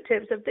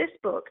derivatives of this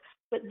book,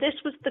 but this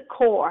was the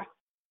core.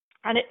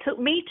 And it took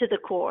me to the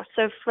core.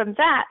 So from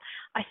that,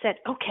 I said,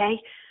 okay,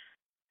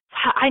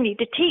 I need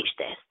to teach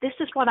this. This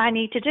is what I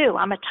need to do.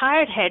 I'm a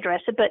tired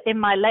hairdresser, but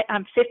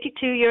I'm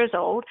 52 years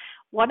old.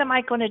 What am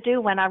I going to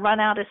do when I run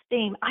out of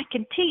steam? I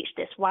can teach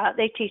this. Why aren't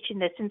they teaching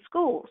this in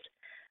schools?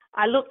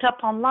 I looked up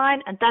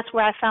online, and that's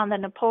where I found the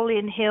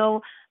Napoleon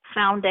Hill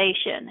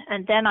Foundation.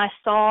 And then I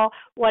saw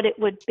what it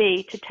would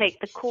be to take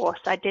the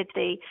course. I did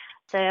the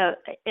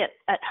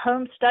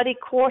at-home study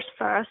course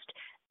first.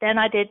 Then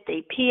I did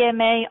the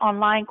PMA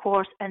online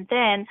course, and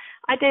then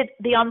I did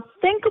the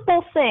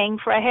unthinkable thing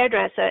for a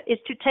hairdresser is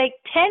to take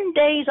 10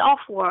 days off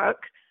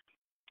work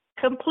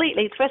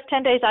completely. The first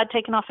 10 days I'd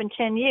taken off in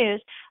 10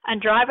 years and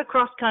drive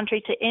across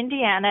country to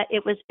Indiana.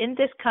 It was in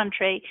this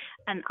country,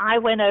 and I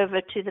went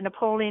over to the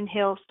Napoleon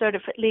Hill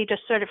Leader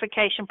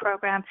Certification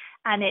Program,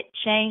 and it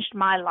changed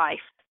my life.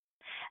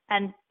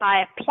 And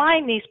by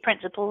applying these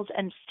principles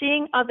and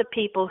seeing other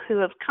people who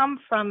have come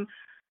from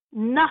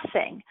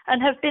nothing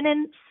and have been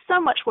in so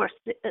much worse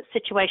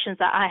situations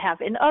that I have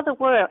in other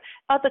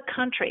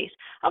countries,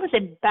 I was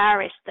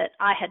embarrassed that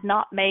I had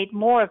not made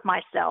more of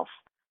myself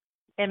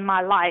in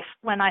my life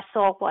when I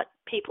saw what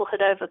people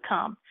had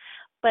overcome.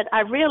 But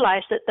I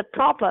realized that the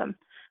problem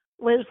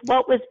was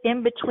what was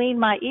in between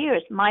my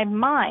ears, my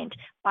mind.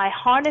 By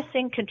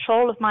harnessing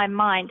control of my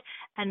mind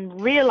and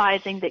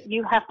realizing that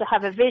you have to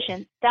have a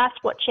vision, that's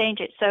what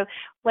changed it. So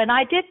when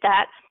I did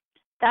that,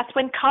 that's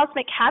when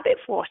Cosmic Habit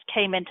Force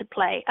came into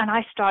play, and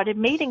I started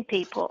meeting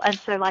people. And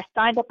so I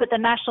signed up at the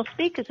National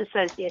Speakers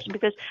Association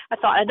because I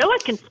thought, I know I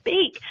can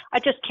speak, I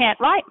just can't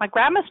write. My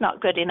grammar's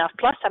not good enough.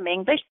 Plus, I'm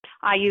English.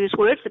 I use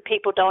words that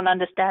people don't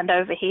understand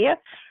over here.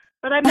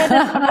 But I met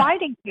a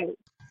writing coach.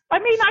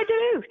 I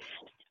do.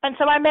 And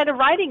so I met a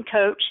writing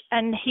coach,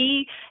 and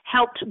he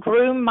helped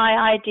groom my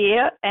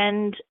idea.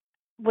 And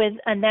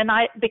then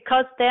I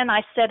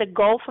set a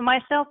goal for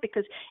myself,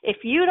 because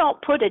if you don't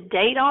put a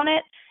date on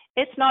it,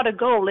 it's not a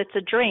goal, it's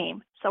a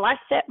dream. So I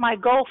set my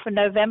goal for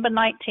November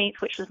 19th,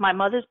 which was my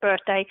mother's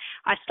birthday.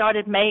 I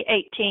started May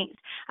 18th,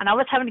 and I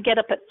was having to get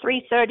up at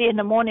 3:30 in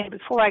the morning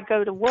before I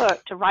go to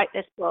work to write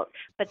this book.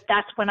 But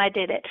that's when I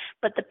did it.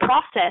 But the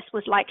process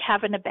was like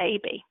having a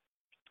baby.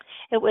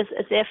 It was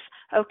as if,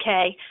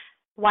 okay,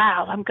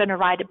 wow, I'm going to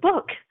write a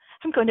book.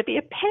 I'm going to be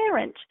a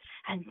parent.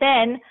 And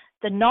then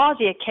the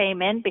nausea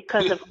came in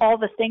because of all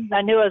the things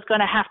I knew I was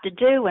going to have to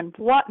do, and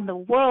what in the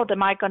world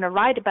am I going to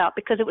write about?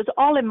 Because it was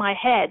all in my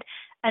head.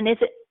 And is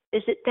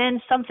it then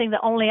something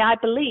that only I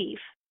believe?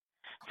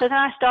 So then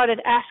I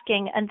started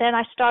asking, and then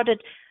I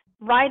started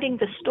writing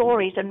the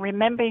stories and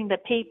remembering the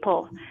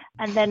people.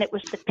 And then it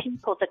was the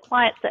people, the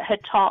clients that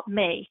had taught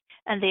me,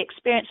 and the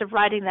experience of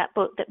writing that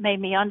book that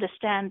made me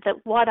understand that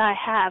what I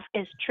have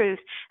is truth.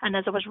 And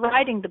as I was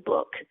writing the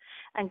book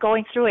and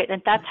going through it,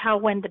 and that's how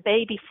when the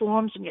baby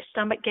forms and your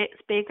stomach gets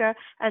bigger,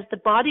 as the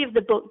body of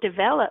the book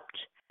developed,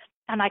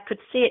 and I could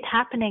see it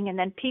happening, and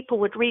then people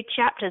would read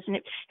chapters, and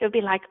it would be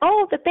like,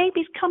 oh, the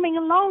baby's coming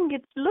along.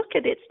 Look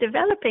at it, it's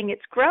developing,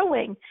 it's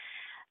growing.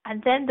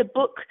 And then the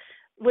book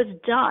was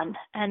done.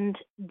 And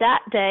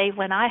that day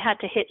when I had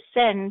to hit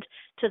send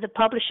to the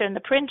publisher and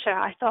the printer,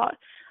 I thought,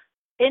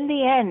 in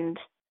the end,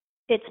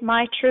 it's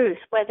my truth.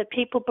 Whether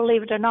people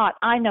believe it or not,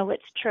 I know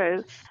it's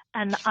true.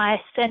 And I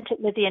sent it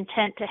with the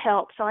intent to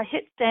help. So I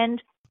hit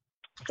send.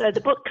 So the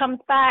book comes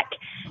back.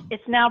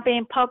 It's now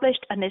being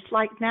published. And it's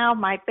like now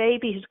my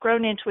baby has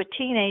grown into a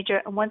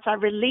teenager. And once I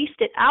released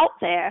it out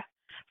there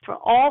for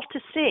all to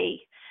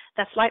see,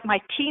 that's like my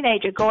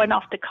teenager going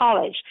off to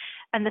college.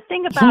 And the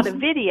thing about a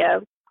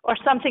video or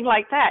something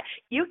like that,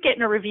 you're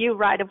getting a review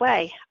right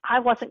away. I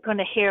wasn't going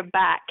to hear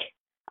back.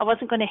 I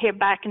wasn't going to hear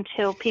back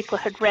until people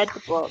had read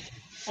the book.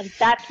 And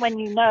that's when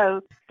you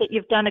know that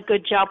you've done a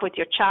good job with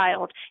your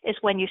child, is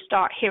when you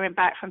start hearing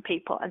back from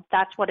people. And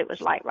that's what it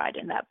was like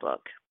writing that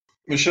book.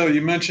 Michelle,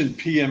 you mentioned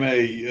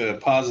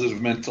PMA,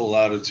 positive mental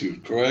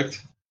attitude,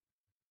 correct?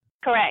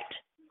 Correct.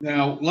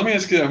 Now, let me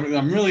ask you,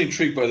 I'm really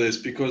intrigued by this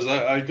because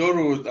I've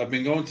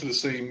been going to the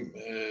same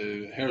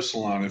hair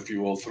salon, if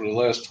you will, for the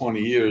last 20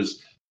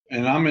 years.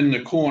 and I'm in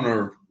the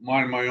corner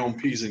minding my own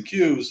P's and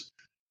Q's,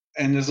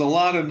 and there's a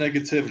lot of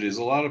negativity. There's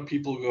a lot of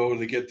people go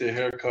to get their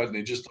hair cut and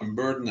they just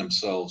unburden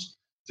themselves.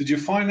 Did you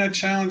find that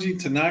challenging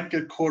to not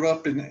get caught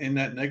up in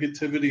that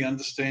negativity,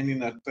 understanding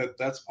that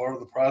that's part of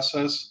the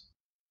process?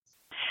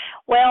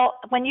 Well,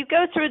 when you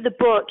go through the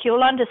book,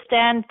 you'll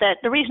understand that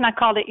the reason I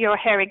called it Your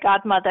Hairy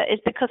Godmother is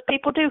because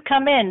people do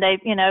come in. They,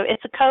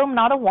 it's a comb,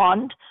 not a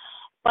wand,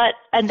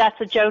 and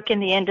that's a joke in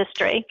the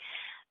industry.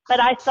 But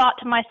I thought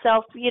to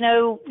myself,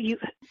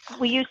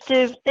 we used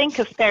to think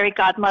of fairy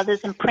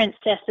godmothers and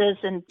princesses,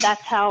 and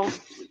that's how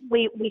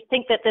we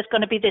think that there's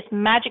going to be this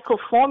magical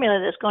formula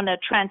that's going to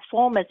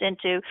transform us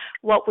into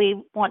what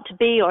we want to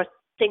be or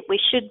think we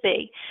should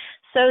be.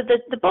 So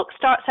the book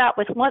starts out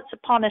with once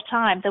upon a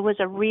time there was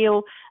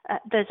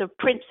there's a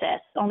princess,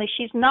 only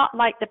she's not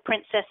like the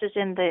princesses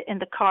in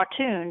the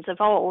cartoons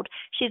of old.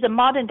 She's a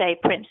modern day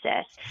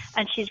princess,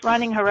 and she's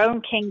running her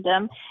own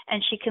kingdom,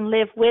 and she can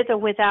live with or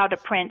without a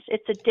prince.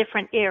 It's a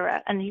different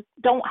era, and you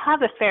don't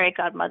have a fairy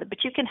godmother,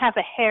 but you can have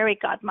a hairy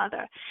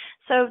godmother.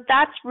 So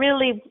that's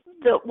really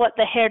what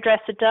the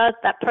hairdresser does,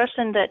 that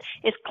person that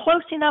is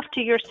close enough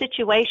to your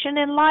situation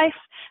in life,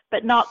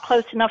 but not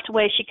close enough to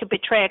where she could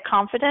betray a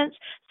confidence.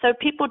 So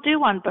people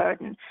do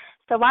unburden.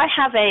 So I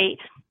have a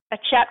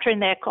chapter in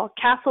there called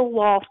Castle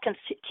Walls Can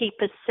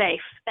Keep Us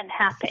Safe and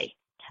Happy.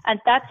 And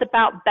that's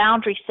about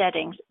boundary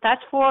settings.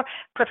 That's for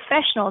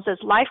professionals as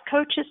life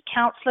coaches,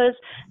 counselors,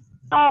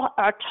 all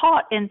are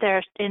taught in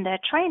their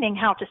training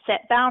how to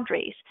set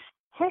boundaries.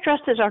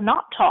 Hairdressers are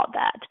not taught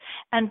that.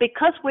 And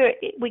because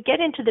we get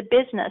into the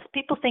business,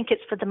 people think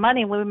it's for the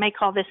money. When we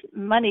make all this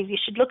money, you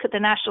should look at the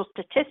national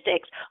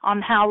statistics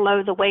on how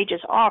low the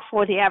wages are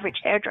for the average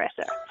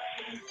hairdresser.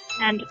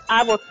 And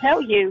I will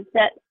tell you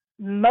that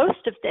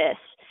most of this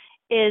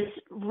is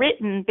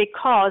written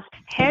because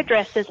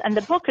hairdressers, and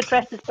the book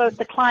addresses both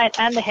the client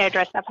and the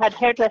hairdresser. I've had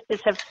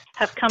hairdressers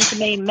have come to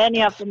me,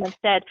 many of them have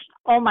said,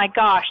 oh my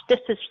gosh,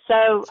 this is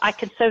I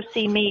can so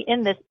see me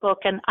in this book,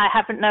 and I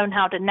haven't known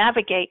how to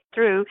navigate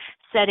through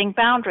setting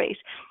boundaries.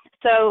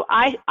 So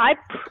I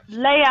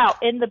lay out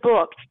in the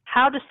book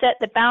how to set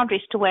the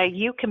boundaries to where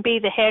you can be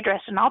the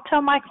hairdresser. And I'll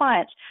tell my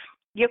clients,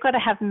 you're going to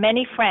have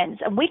many friends,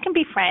 and we can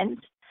be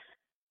friends,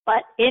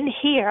 but in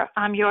here,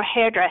 I'm your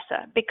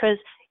hairdresser, because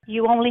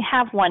you only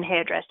have one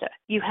hairdresser.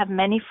 You have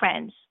many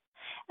friends.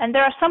 And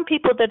there are some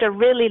people that are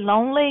really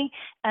lonely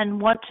and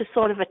want to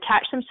sort of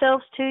attach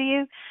themselves to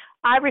you.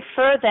 I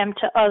refer them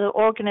to other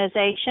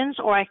organizations,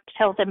 or I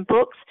tell them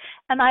books,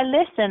 and I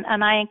listen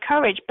and I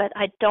encourage, but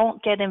I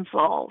don't get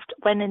involved.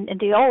 When in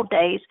the old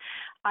days,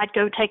 I'd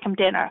go take them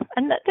dinner.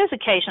 And there's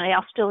occasionally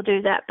I'll still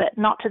do that, but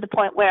not to the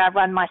point where I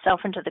run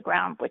myself into the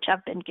ground, which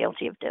I've been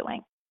guilty of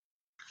doing.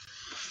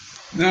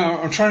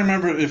 Now, I'm trying to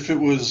remember if it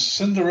was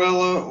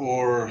Cinderella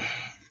or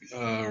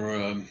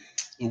The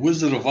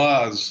Wizard of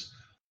Oz,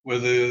 where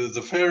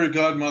the fairy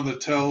godmother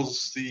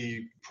tells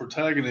the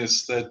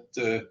protagonist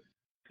that,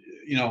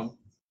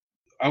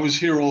 I was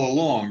here all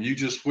along. You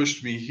just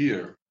wished me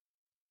here.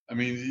 I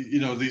mean,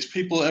 these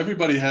people,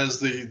 everybody has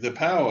the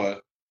power.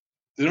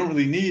 They don't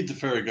really need the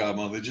fairy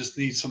godmother. They just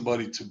need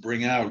somebody to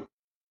bring out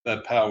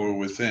that power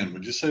within.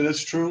 Would you say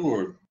that's true,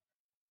 or?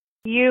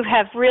 You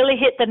have really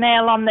hit the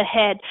nail on the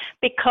head,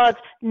 because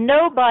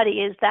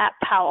nobody is that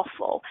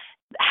powerful.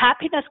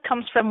 Happiness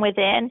comes from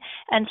within,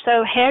 and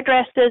so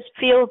hairdressers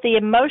feel the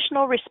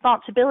emotional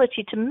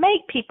responsibility to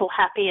make people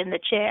happy in the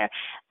chair,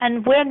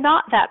 and we're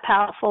not that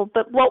powerful,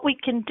 but what we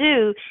can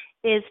do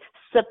is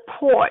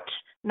support,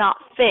 not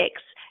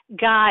fix,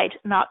 guide,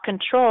 not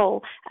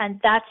control, and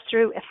that's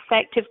through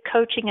effective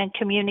coaching and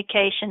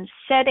communication,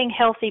 setting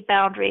healthy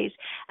boundaries,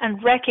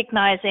 and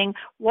recognizing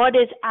what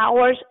is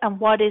ours and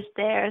what is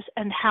theirs,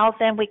 and how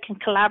then we can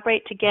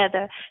collaborate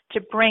together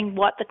to bring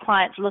what the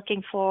client's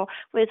looking for,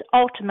 which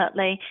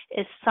ultimately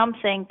is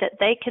something that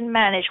they can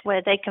manage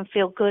where they can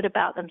feel good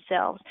about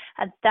themselves.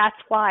 And that's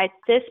why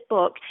this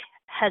book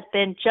has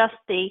been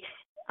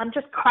I'm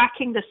just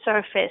cracking the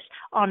surface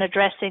on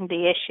addressing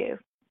the issue.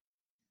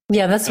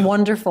 Yeah, that's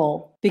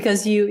wonderful,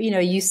 because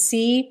you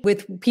see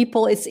with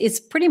people, it's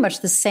pretty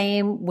much the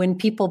same when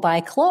people buy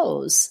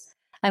clothes.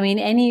 I mean,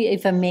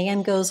 if a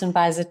man goes and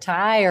buys a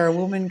tie, or a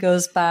woman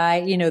goes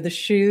by, the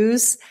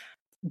shoes,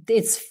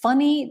 it's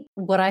funny.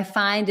 What I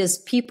find is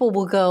people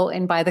will go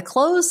and buy the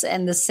clothes,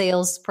 and the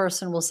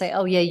salesperson will say,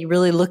 oh yeah, you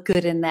really look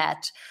good in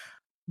that.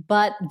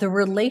 But the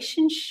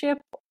relationship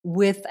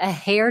with a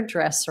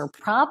hairdresser,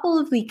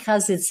 probably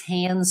because it's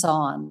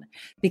hands-on,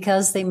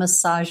 because they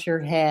massage your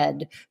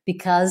head,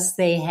 because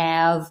they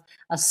have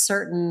a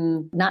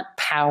certain, not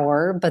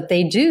power, but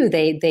they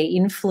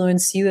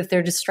influence you if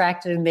they're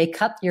distracted and they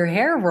cut your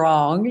hair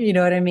wrong. You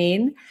know what I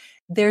mean?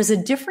 There's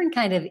a different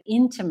kind of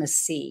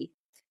intimacy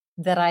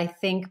that I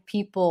think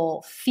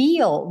people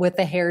feel with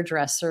a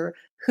hairdresser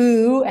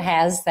who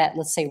has that,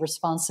 let's say,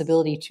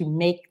 responsibility to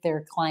make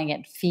their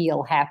client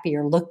feel happy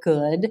or look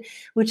good,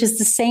 which is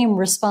the same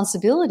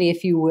responsibility,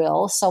 if you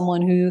will,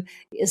 someone who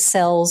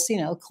sells,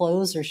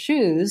 clothes or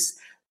shoes.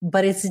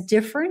 But it's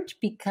different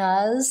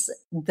because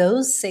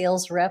those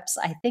sales reps,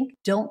 I think,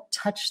 don't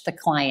touch the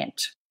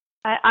client.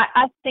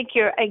 I think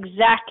you're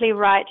exactly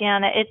right,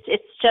 Deanna.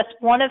 It's just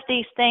one of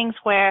these things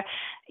where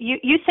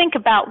you think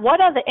about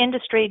what other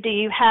industry do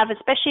you have,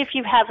 especially if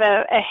you have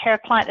a hair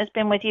client that's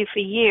been with you for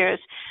years.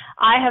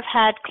 I have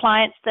had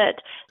clients that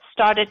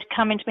started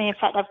coming to me. In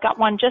fact, I've got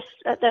one just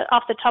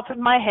off the top of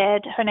my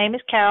head. Her name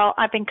is Carol.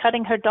 I've been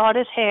cutting her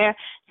daughter's hair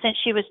since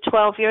she was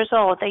 12 years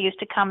old. They used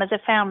to come as a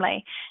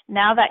family.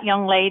 Now that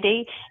young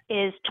lady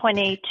is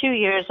 22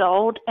 years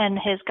old and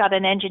has got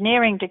an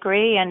engineering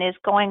degree and is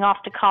going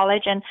off to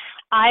college. And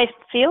I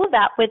feel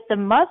that with the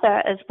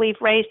mother, as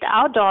we've raised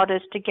our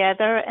daughters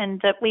together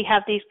and that we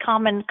have these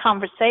common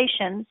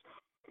conversations.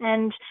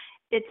 And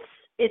it's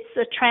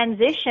a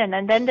transition.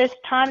 And then there's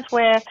times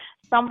where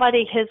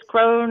somebody has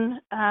grown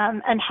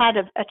and had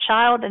a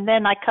child, and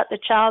then I cut the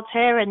child's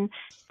hair, and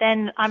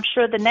then I'm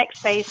sure the next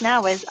phase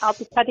now is I'll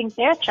be cutting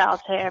their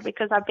child's hair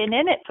because I've been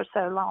in it for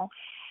so long.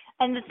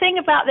 And the thing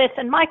about this,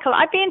 and Michael,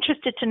 I'd be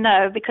interested to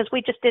know, because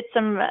we just did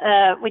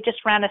we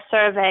just ran a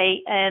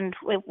survey, and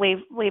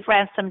we've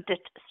ran some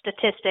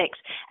statistics.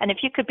 And if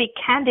you could be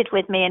candid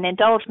with me and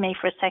indulge me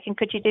for a second,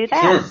 could you do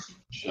that?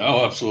 Sure.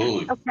 Oh,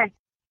 absolutely. Okay.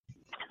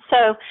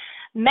 So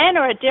men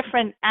are a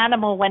different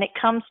animal when it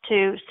comes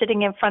to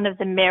sitting in front of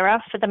the mirror.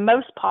 For the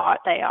most part,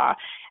 they are.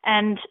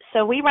 And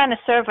so we ran a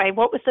survey.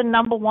 What was the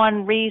number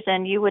one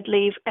reason you would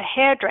leave a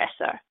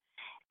hairdresser?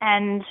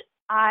 And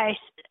I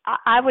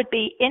would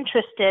be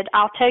interested,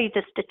 I'll tell you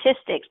the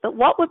statistics, but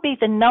what would be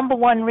the number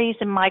one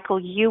reason,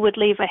 Michael, you would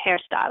leave a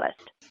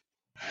hairstylist?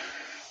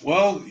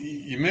 Well,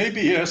 you may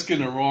be asking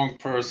the wrong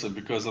person,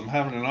 because I'm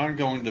having an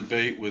ongoing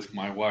debate with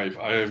my wife.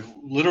 I have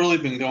literally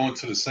been going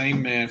to the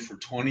same man for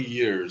 20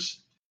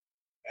 years.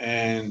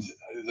 And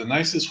the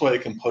nicest way I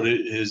can put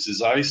it is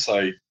his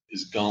eyesight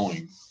is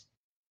going.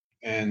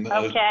 And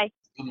okay.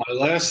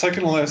 My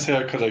second to last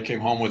haircut I came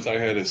home with, I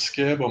had a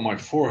scab on my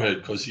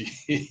forehead because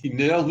he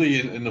nailed me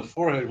in the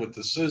forehead with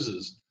the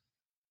scissors.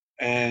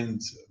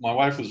 And my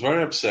wife was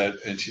very upset,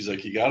 and she's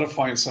like, you got to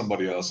find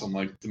somebody else. I'm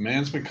like, the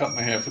man's been cutting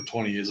my hair for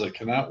 20 years. I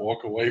cannot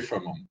walk away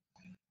from him.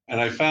 And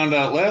I found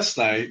out last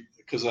night,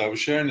 because I was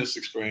sharing this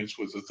experience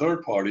with a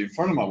third party in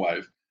front of my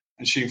wife,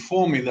 and she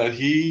informed me that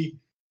he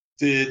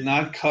did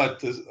not cut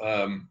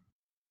the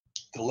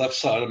left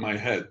side of my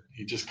head.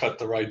 He just cut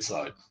the right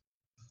side.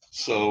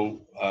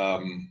 So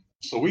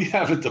we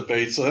have a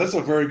debate. So that's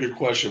a very good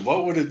question.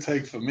 What would it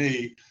take for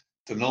me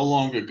to no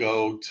longer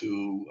go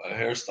to a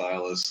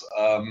hairstylist?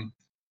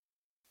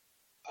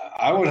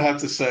 I would have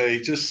to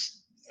say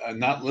just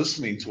not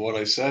listening to what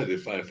I said.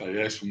 If I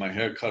asked for my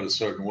hair cut a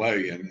certain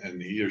way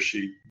and he or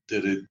she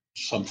did it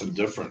something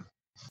different.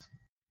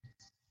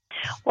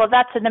 Well,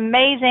 that's an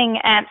amazing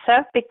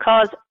answer,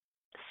 because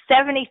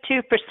 72%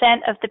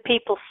 of the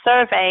people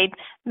surveyed,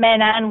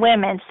 men and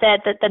women, said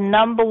that the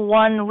number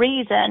one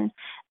reason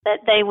that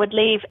they would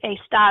leave a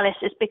stylist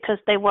is because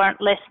they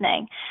weren't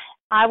listening.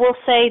 I will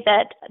say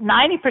that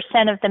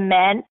 90% of the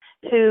men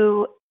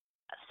who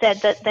said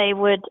that they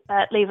would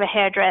leave a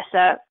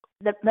hairdresser,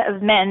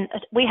 of men,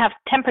 we have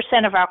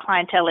 10% of our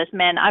clientele is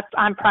men.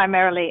 I'm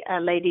primarily a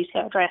ladies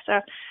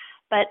hairdresser,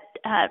 but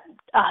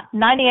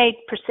 98%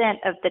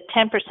 of the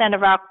 10%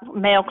 of our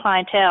male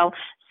clientele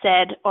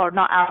said, or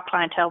not our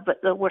clientele, but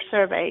that were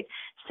surveyed,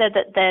 said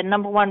that the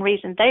number one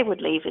reason they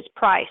would leave is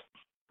price.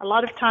 A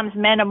lot of times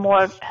men are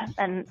more,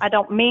 and I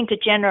don't mean to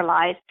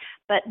generalize,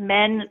 but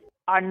men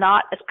are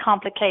not as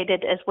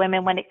complicated as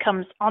women when it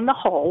comes on the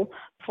whole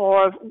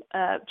for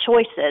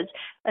choices.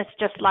 It's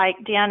just like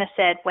Deanna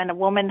said, when a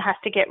woman has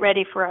to get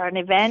ready for an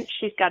event,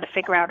 she's got to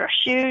figure out her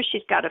shoes,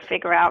 she's got to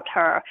figure out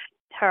her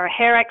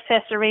hair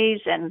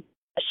accessories, and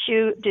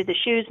do the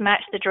shoes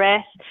match the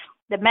dress?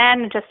 The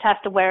man just has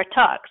to wear a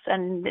tux,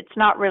 and it's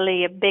not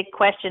really a big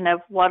question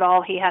of what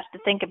all he has to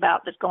think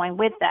about that's going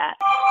with that.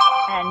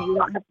 And you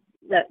don't have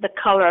the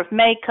color of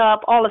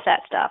makeup, all of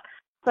that stuff.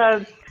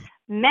 So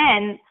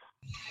men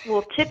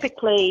will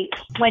typically,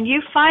 when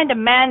you find a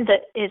man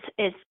that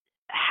is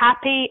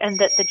happy and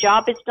that the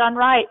job is done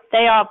right,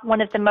 they are one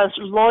of the most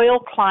loyal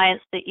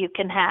clients that you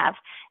can have.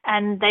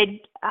 And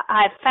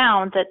I've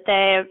found that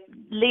they're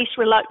least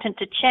reluctant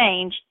to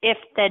change if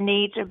their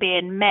needs are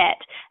being met.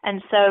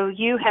 And so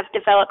you have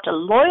developed a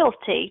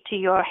loyalty to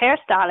your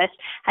hairstylist.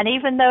 And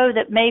even though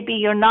that maybe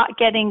you're not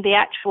getting the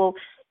actual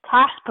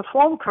task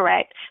performed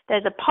correct,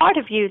 there's a part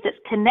of you that's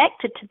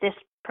connected to this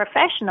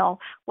professional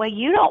where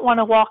you don't want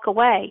to walk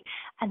away.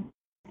 And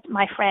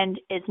my friend,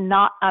 is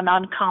not an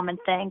uncommon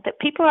thing, that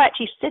people are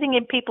actually sitting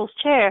in people's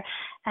chair.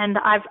 And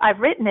I've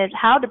written it,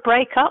 how to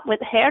break up with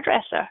a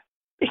hairdresser,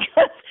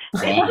 because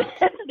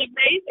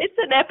it's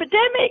an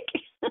epidemic.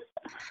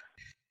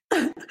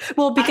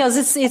 Well, because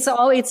it's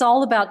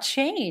all about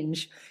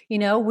change. You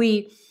know,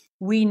 we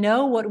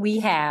know what we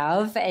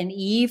have, and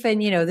even,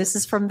 this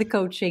is from the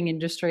coaching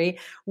industry.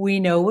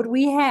 We know what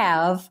we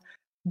have,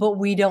 but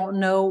we don't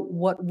know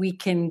what we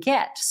can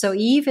get. So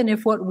even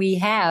if what we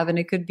have, and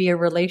it could be a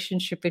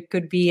relationship, it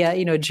could be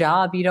a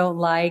job you don't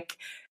like,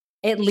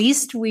 at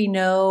least we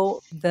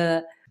know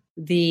the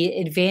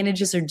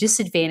advantages or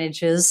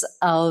disadvantages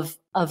of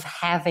of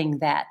having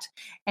that.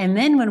 And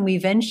then when we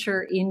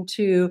venture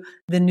into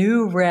the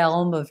new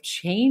realm of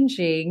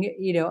changing,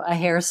 a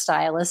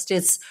hairstylist,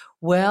 it's,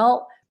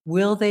 well,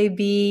 will they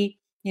be,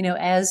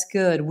 as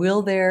good?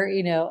 Will their,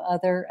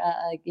 other,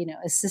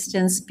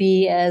 assistants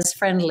be as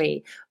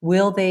friendly?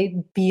 Will they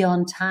be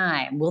on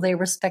time? Will they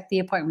respect the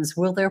appointments?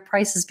 Will their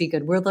prices be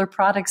good? Will their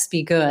products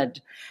be good?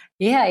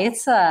 Yeah,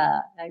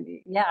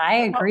 I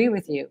agree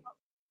with you.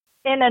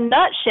 In a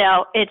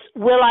nutshell, it's,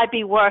 will I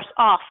be worse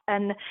off?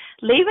 And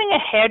leaving a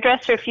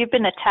hairdresser, if you've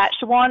been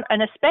attached to one,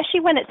 and especially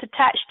when it's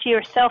attached to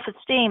your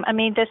self-esteem, I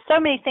mean, there's so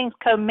many things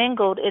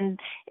commingled in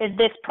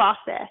this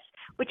process,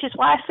 which is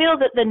why I feel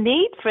that the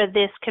need for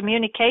this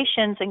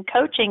communications and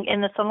coaching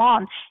in the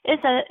salon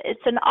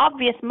it's an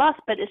obvious must,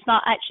 but it's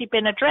not actually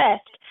been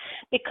addressed,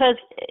 because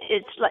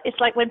it's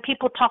like when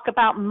people talk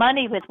about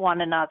money with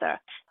one another,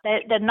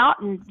 they're not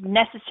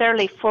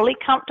necessarily fully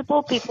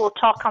comfortable. People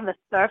talk on the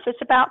surface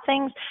about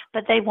things,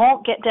 but they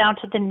won't get down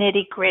to the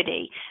nitty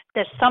gritty.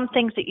 There's some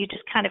things that you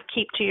just kind of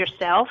keep to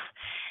yourself.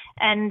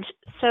 And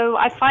so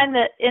I find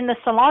that in the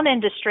salon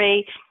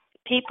industry,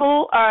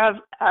 people are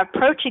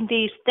approaching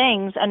these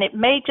things, and it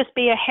may just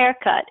be a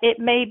haircut. It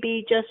may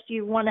be just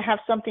you want to have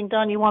something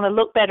done, you want to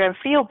look better and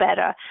feel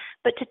better.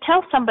 But to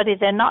tell somebody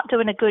they're not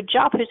doing a good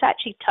job, who's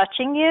actually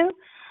touching you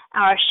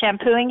or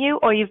shampooing you,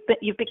 or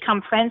you've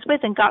become friends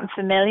with and gotten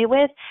familiar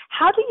with,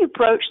 how do you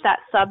broach that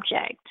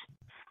subject?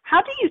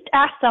 How do you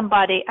ask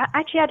somebody,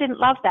 actually, I didn't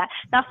love that.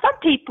 Now, some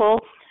people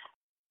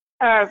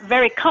are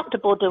very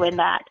comfortable doing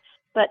that,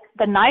 but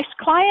the nice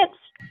clients,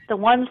 the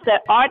ones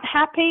that aren't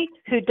happy,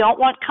 who don't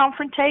want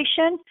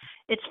confrontation,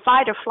 it's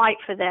fight or flight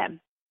for them.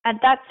 And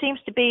that seems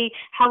to be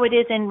how it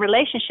is in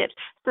relationships.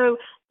 So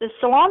the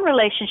salon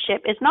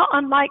relationship is not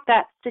unlike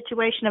that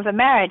situation of a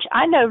marriage.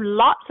 I know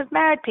lots of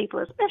married people,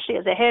 especially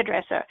as a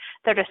hairdresser,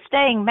 that are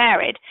staying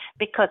married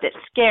because it's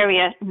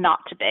scarier not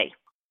to be.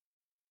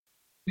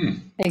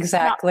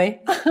 Exactly.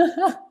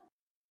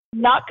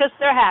 Not because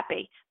they're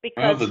happy.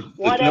 Because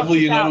the devil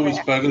you know is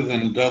better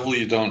than the devil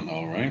you don't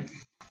know, right?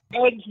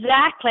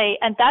 Exactly.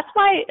 And that's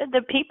why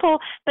the people,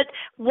 but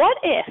what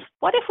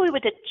if we were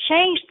to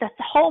change the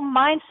whole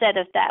mindset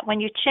of that?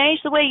 When you change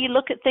the way you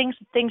look at things,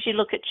 things you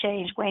look at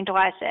change, Wayne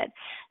Dwyer said.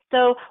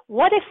 So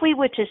what if we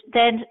were to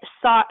then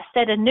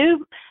set a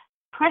new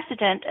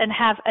precedent and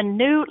have a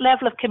new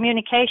level of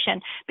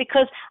communication?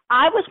 Because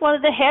I was one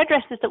of the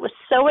hairdressers that was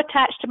so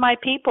attached to my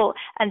people,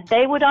 and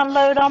they would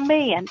unload on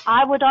me and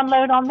I would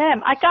unload on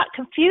them. I got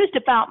confused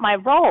about my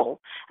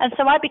role, and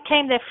so I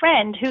became their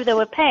friend who they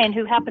were paying,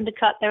 who happened to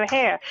cut their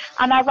hair.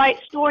 And I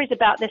write stories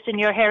about this in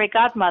Your Hairy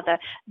Godmother.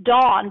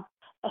 Dawn,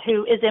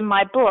 who is in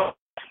my book,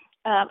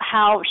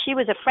 how she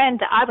was a friend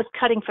that I was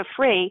cutting for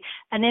free,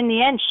 and in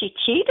the end she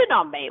cheated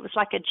on me. It was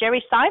like a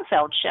Jerry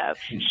Seinfeld show.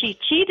 She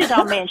cheated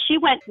on me, and she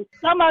went to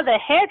some other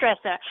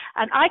hairdresser,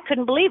 and I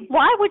couldn't believe,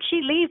 why would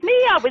she leave me?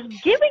 I was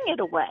giving it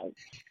away.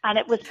 And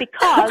it was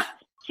because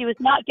she was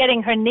not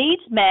getting her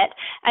needs met,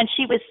 and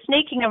she was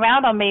sneaking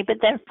around on me.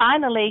 But then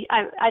finally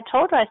I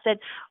told her, I said,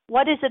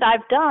 what is it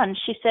I've done?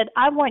 She said,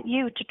 I want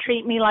you to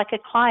treat me like a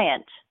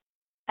client.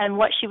 And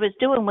what she was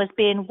doing was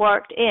being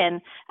worked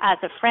in as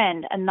a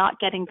friend and not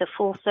getting the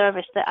full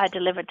service that I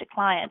delivered to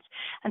clients.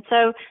 And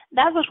so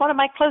that was one of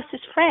my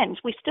closest friends.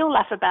 We still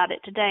laugh about it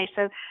today.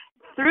 So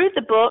through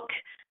the book,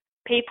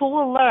 people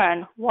will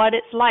learn what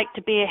it's like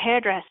to be a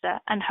hairdresser,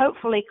 and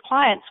hopefully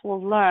clients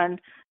will learn,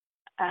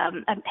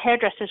 and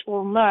hairdressers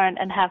will learn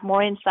and have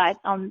more insight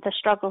on the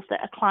struggles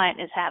that a client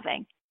is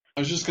having. I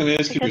was just going to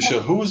ask you,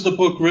 Michelle, who was the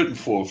book written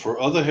for? For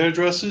other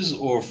hairdressers,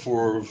 or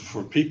for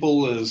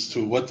people as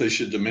to what they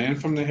should demand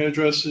from the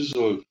hairdressers,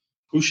 or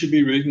who should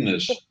be reading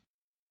this?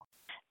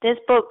 This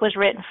book was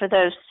written for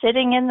those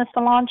sitting in the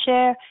salon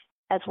chair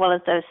as well as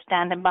those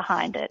standing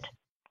behind it.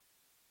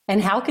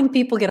 And how can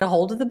people get a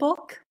hold of the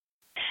book?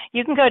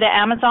 You can go to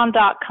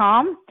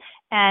Amazon.com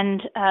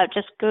and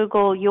just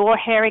Google Your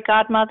Hairy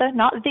Godmother,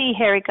 not The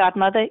Hairy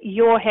Godmother,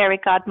 Your Hairy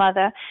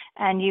Godmother,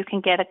 and you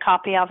can get a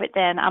copy of it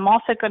then. I'm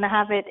also going to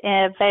have it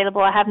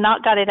available. I have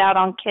not got it out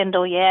on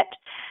Kindle yet.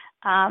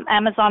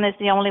 Amazon is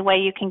the only way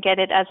you can get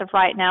it as of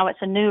right now. It's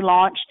a new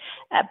launch,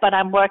 but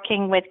I'm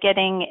working with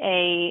getting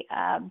a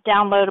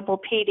downloadable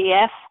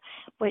PDF,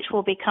 which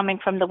will be coming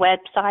from the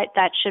website.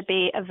 That should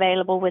be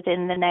available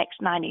within the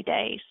next 90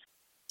 days.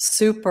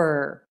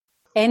 Super.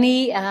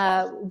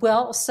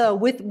 So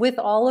with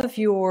all of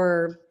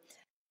your,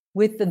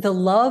 with the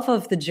love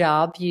of the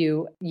job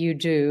you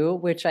do,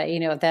 which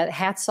that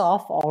hats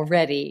off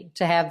already,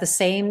 to have the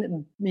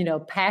same,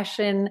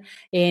 passion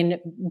in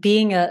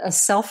being a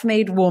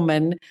self-made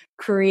woman,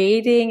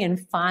 creating and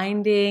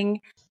finding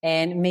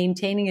and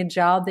maintaining a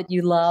job that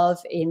you love,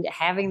 and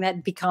having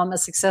that become a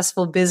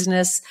successful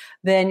business,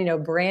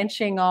 then,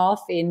 branching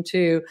off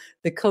into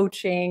the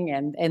coaching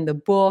and the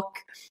book.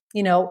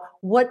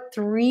 What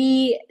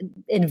 3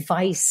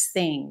 advice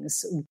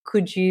things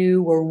could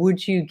you or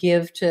would you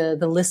give to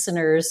the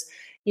listeners,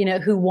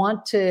 who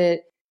want to,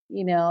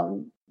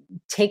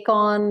 take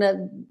on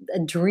a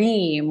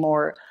dream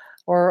or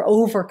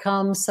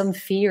overcome some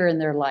fear in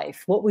their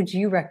life? What would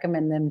you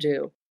recommend them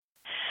do?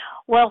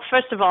 Well,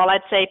 first of all,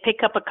 I'd say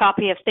pick up a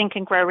copy of Think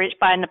and Grow Rich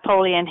by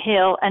Napoleon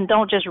Hill, and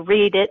don't just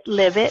read it,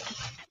 live it,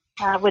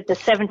 with the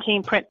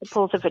 17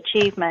 Principles of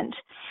Achievement.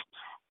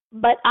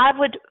 But I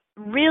would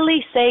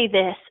really say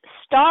this: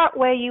 start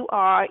where you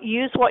are,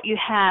 use what you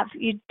have.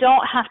 You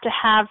don't have to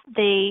have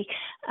the,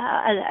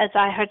 as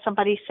I heard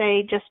somebody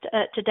say just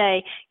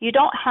today, you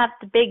don't have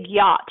the big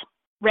yacht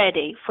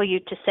ready for you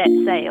to set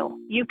sail.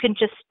 You can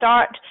just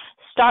start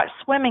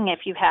swimming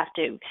if you have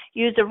to.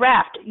 Use a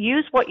raft.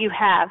 Use what you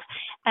have,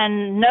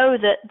 and know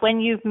that when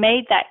you've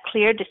made that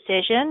clear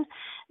decision,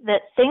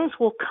 that things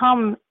will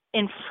come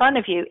in front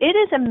of you. It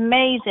is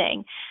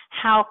amazing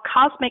how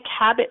cosmic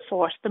habit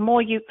force, the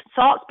more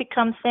thoughts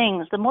become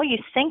things, the more you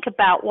think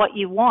about what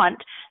you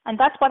want. And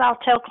that's what I'll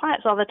tell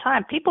clients all the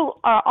time. People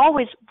are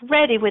always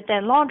ready with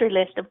their laundry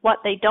list of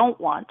what they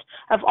don't want,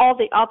 of all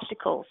the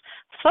obstacles.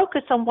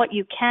 Focus on what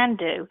you can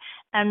do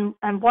and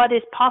what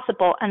is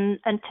possible, and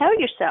tell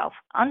yourself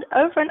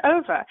over and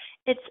over,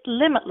 it's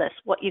limitless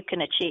what you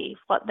can achieve.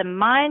 What the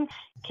mind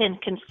can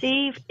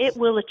conceive, it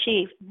will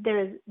achieve. There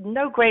is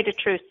no greater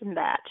truth than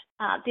that.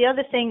 The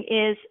other thing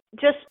is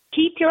just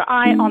keep your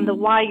eye on the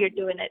why you're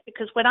doing it,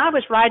 because when I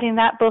was writing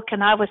that book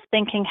and I was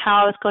thinking how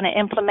I was going to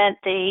implement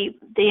the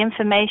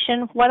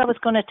information, what I was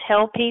going to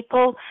tell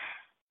people,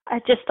 I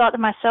just thought to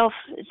myself,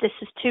 this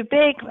is too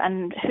big,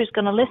 and who's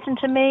going to listen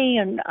to me?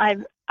 And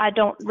I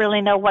don't really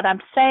know what I'm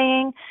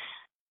saying,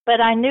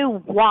 but I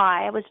knew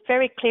why. I was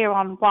very clear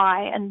on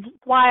why, and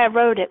why I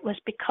wrote it was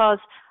because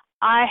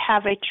I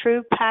have a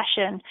true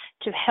passion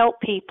to help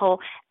people,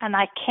 and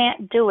I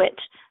can't do it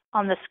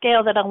on the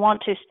scale that I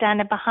want to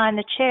standing behind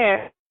the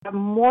chair. There are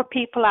more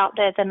people out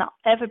there than I'll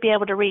ever be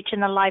able to reach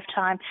in a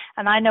lifetime,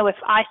 and I know if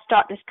I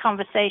start this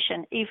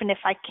conversation, even if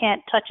I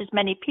can't touch as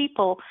many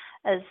people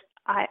as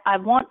I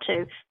want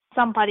to,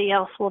 somebody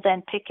else will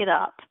then pick it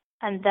up,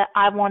 and that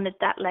I wanted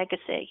that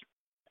legacy.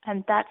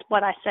 And that's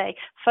what I say.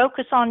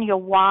 Focus on your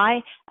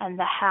why, and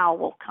the how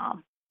will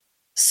come.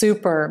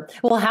 Super.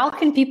 Well, how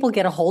can people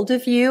get a hold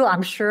of you?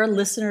 I'm sure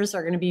listeners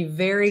are going to be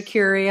very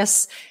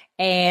curious.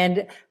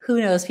 And who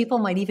knows, people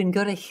might even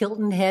go to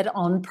Hilton Head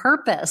on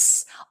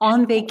purpose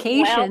on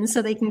vacation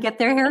so they can get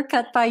their hair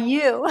cut by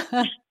you.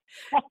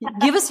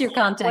 Give us your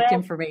contact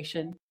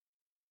information.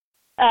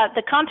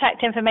 The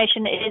contact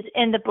information is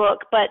in the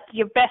book, but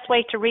your best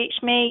way to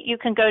reach me, you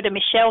can go to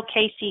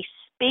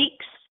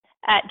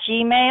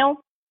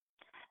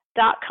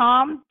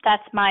michellcaseyspeaks@gmail.com.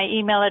 That's my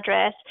email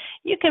address.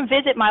 You can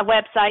visit my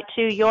website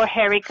too, Your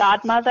Hairy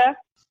Godmother,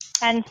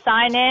 and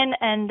sign in,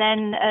 and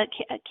then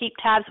keep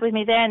tabs with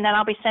me there, and then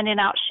I'll be sending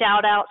out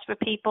shout outs for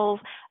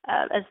people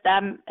as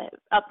I'm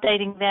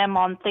updating them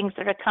on things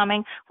that are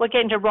coming. We're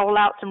getting to roll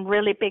out some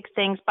really big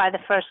things by the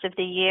first of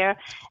the year,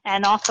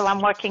 and also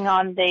I'm working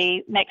on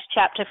the next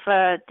chapter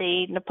for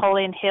the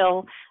Napoleon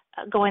Hill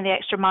Going the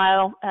Extra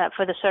Mile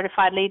for the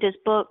Certified Leaders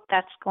book.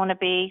 That's going to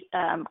be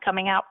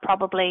coming out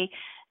probably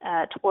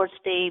towards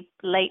the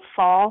late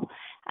fall.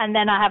 And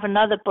then I have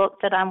another book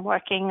that I'm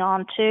working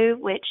on too,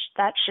 which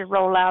that should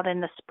roll out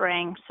in the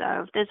spring.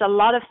 So there's a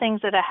lot of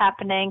things that are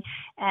happening,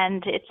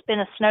 and it's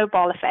been a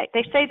snowball effect.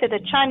 They say that a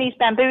Chinese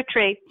bamboo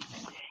tree,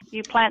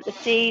 you plant the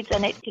seeds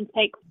and it can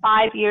take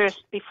 5 years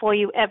before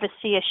you ever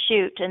see a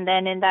shoot. And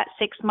then in that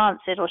 6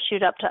 months, it'll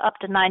shoot up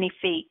to 90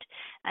 feet.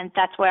 And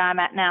that's where I'm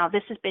at now.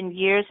 This has been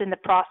years in the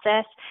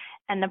process.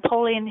 And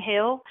Napoleon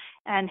Hill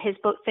and his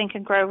book, Think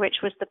and Grow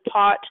Rich, was the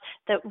part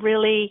that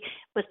really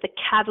was the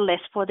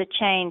catalyst for the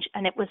change.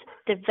 And it was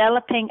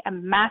developing a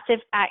massive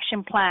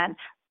action plan.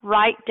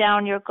 Write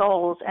down your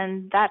goals.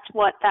 And that's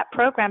what that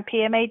program,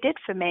 PMA, did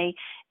for me.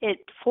 It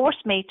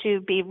forced me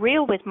to be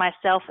real with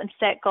myself and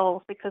set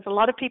goals, because a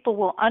lot of people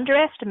will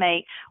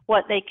underestimate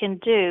what they can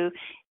do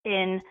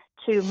in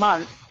 2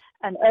 months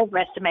and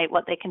overestimate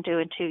what they can do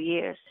in 2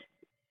 years.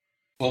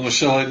 Well,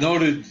 Michelle, I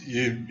noted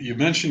you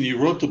mentioned you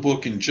wrote the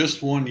book in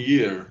just 1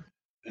 year.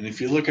 And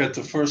if you look at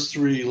the first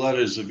 3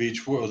 letters of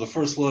each word, or the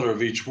first letter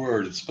of each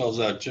word, it spells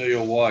out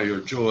J-O-Y, or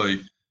joy.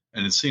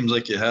 And it seems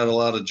like you had a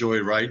lot of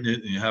joy writing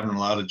it, and you're having a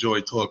lot of joy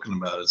talking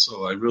about it.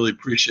 So I really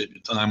appreciate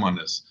your time on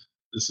this.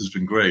 This has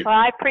been great. Well,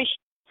 I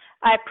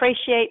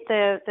appreciate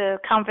the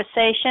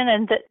conversation,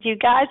 and that you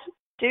guys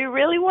do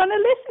really want to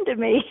listen to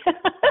me.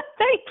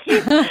 Thank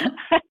you.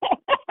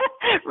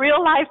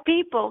 Real life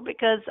people,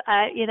 because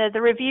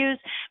the reviews,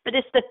 but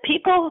it's the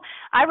people.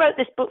 I wrote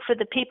this book for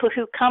the people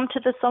who come to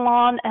the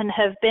salon and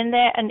have been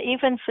there, and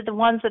even for the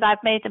ones that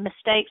I've made the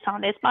mistakes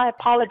on. It's my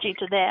apology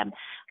to them,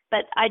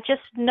 but I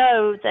just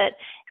know that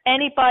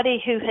anybody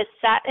who has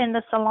sat in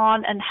the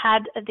salon and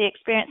had the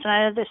experience, and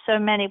I know there's so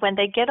many, when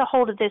they get a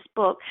hold of this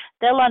book,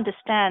 they'll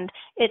understand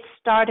it's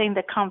starting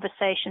the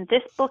conversation.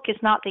 This book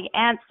is not the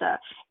answer,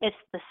 it's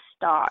the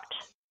start.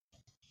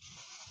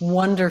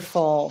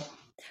 Wonderful.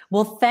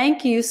 Well,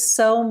 thank you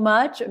so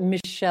much,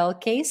 Michelle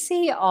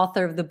Casey,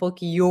 author of the book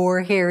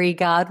Your Hairy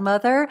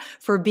Godmother,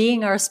 for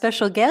being our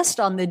special guest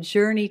on the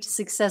Journey to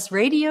Success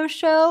radio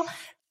show.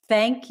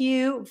 Thank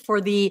you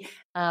for the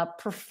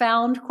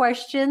profound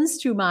questions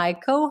to my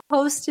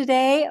co-host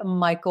today,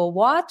 Michael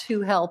Watt,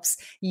 who helps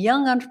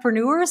young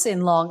entrepreneurs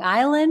in Long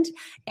Island.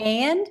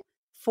 And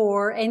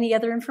For any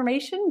other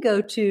information, go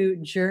to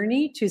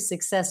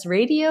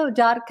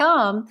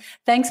journeytosuccessradio.com.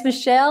 Thanks,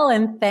 Michelle,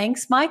 and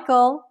thanks,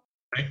 Michael.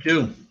 Thank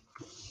you.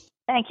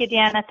 Thank you,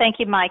 Deanna. Thank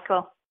you,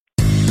 Michael.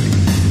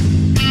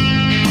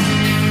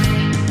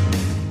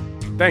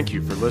 Thank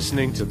you for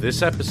listening to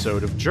this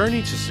episode of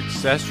Journey to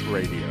Success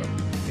Radio.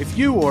 If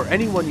you or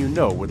anyone you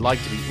know would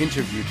like to be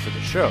interviewed for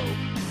the show,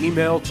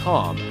 email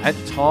Tom at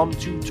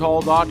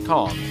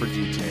tom2tall.com for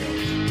details.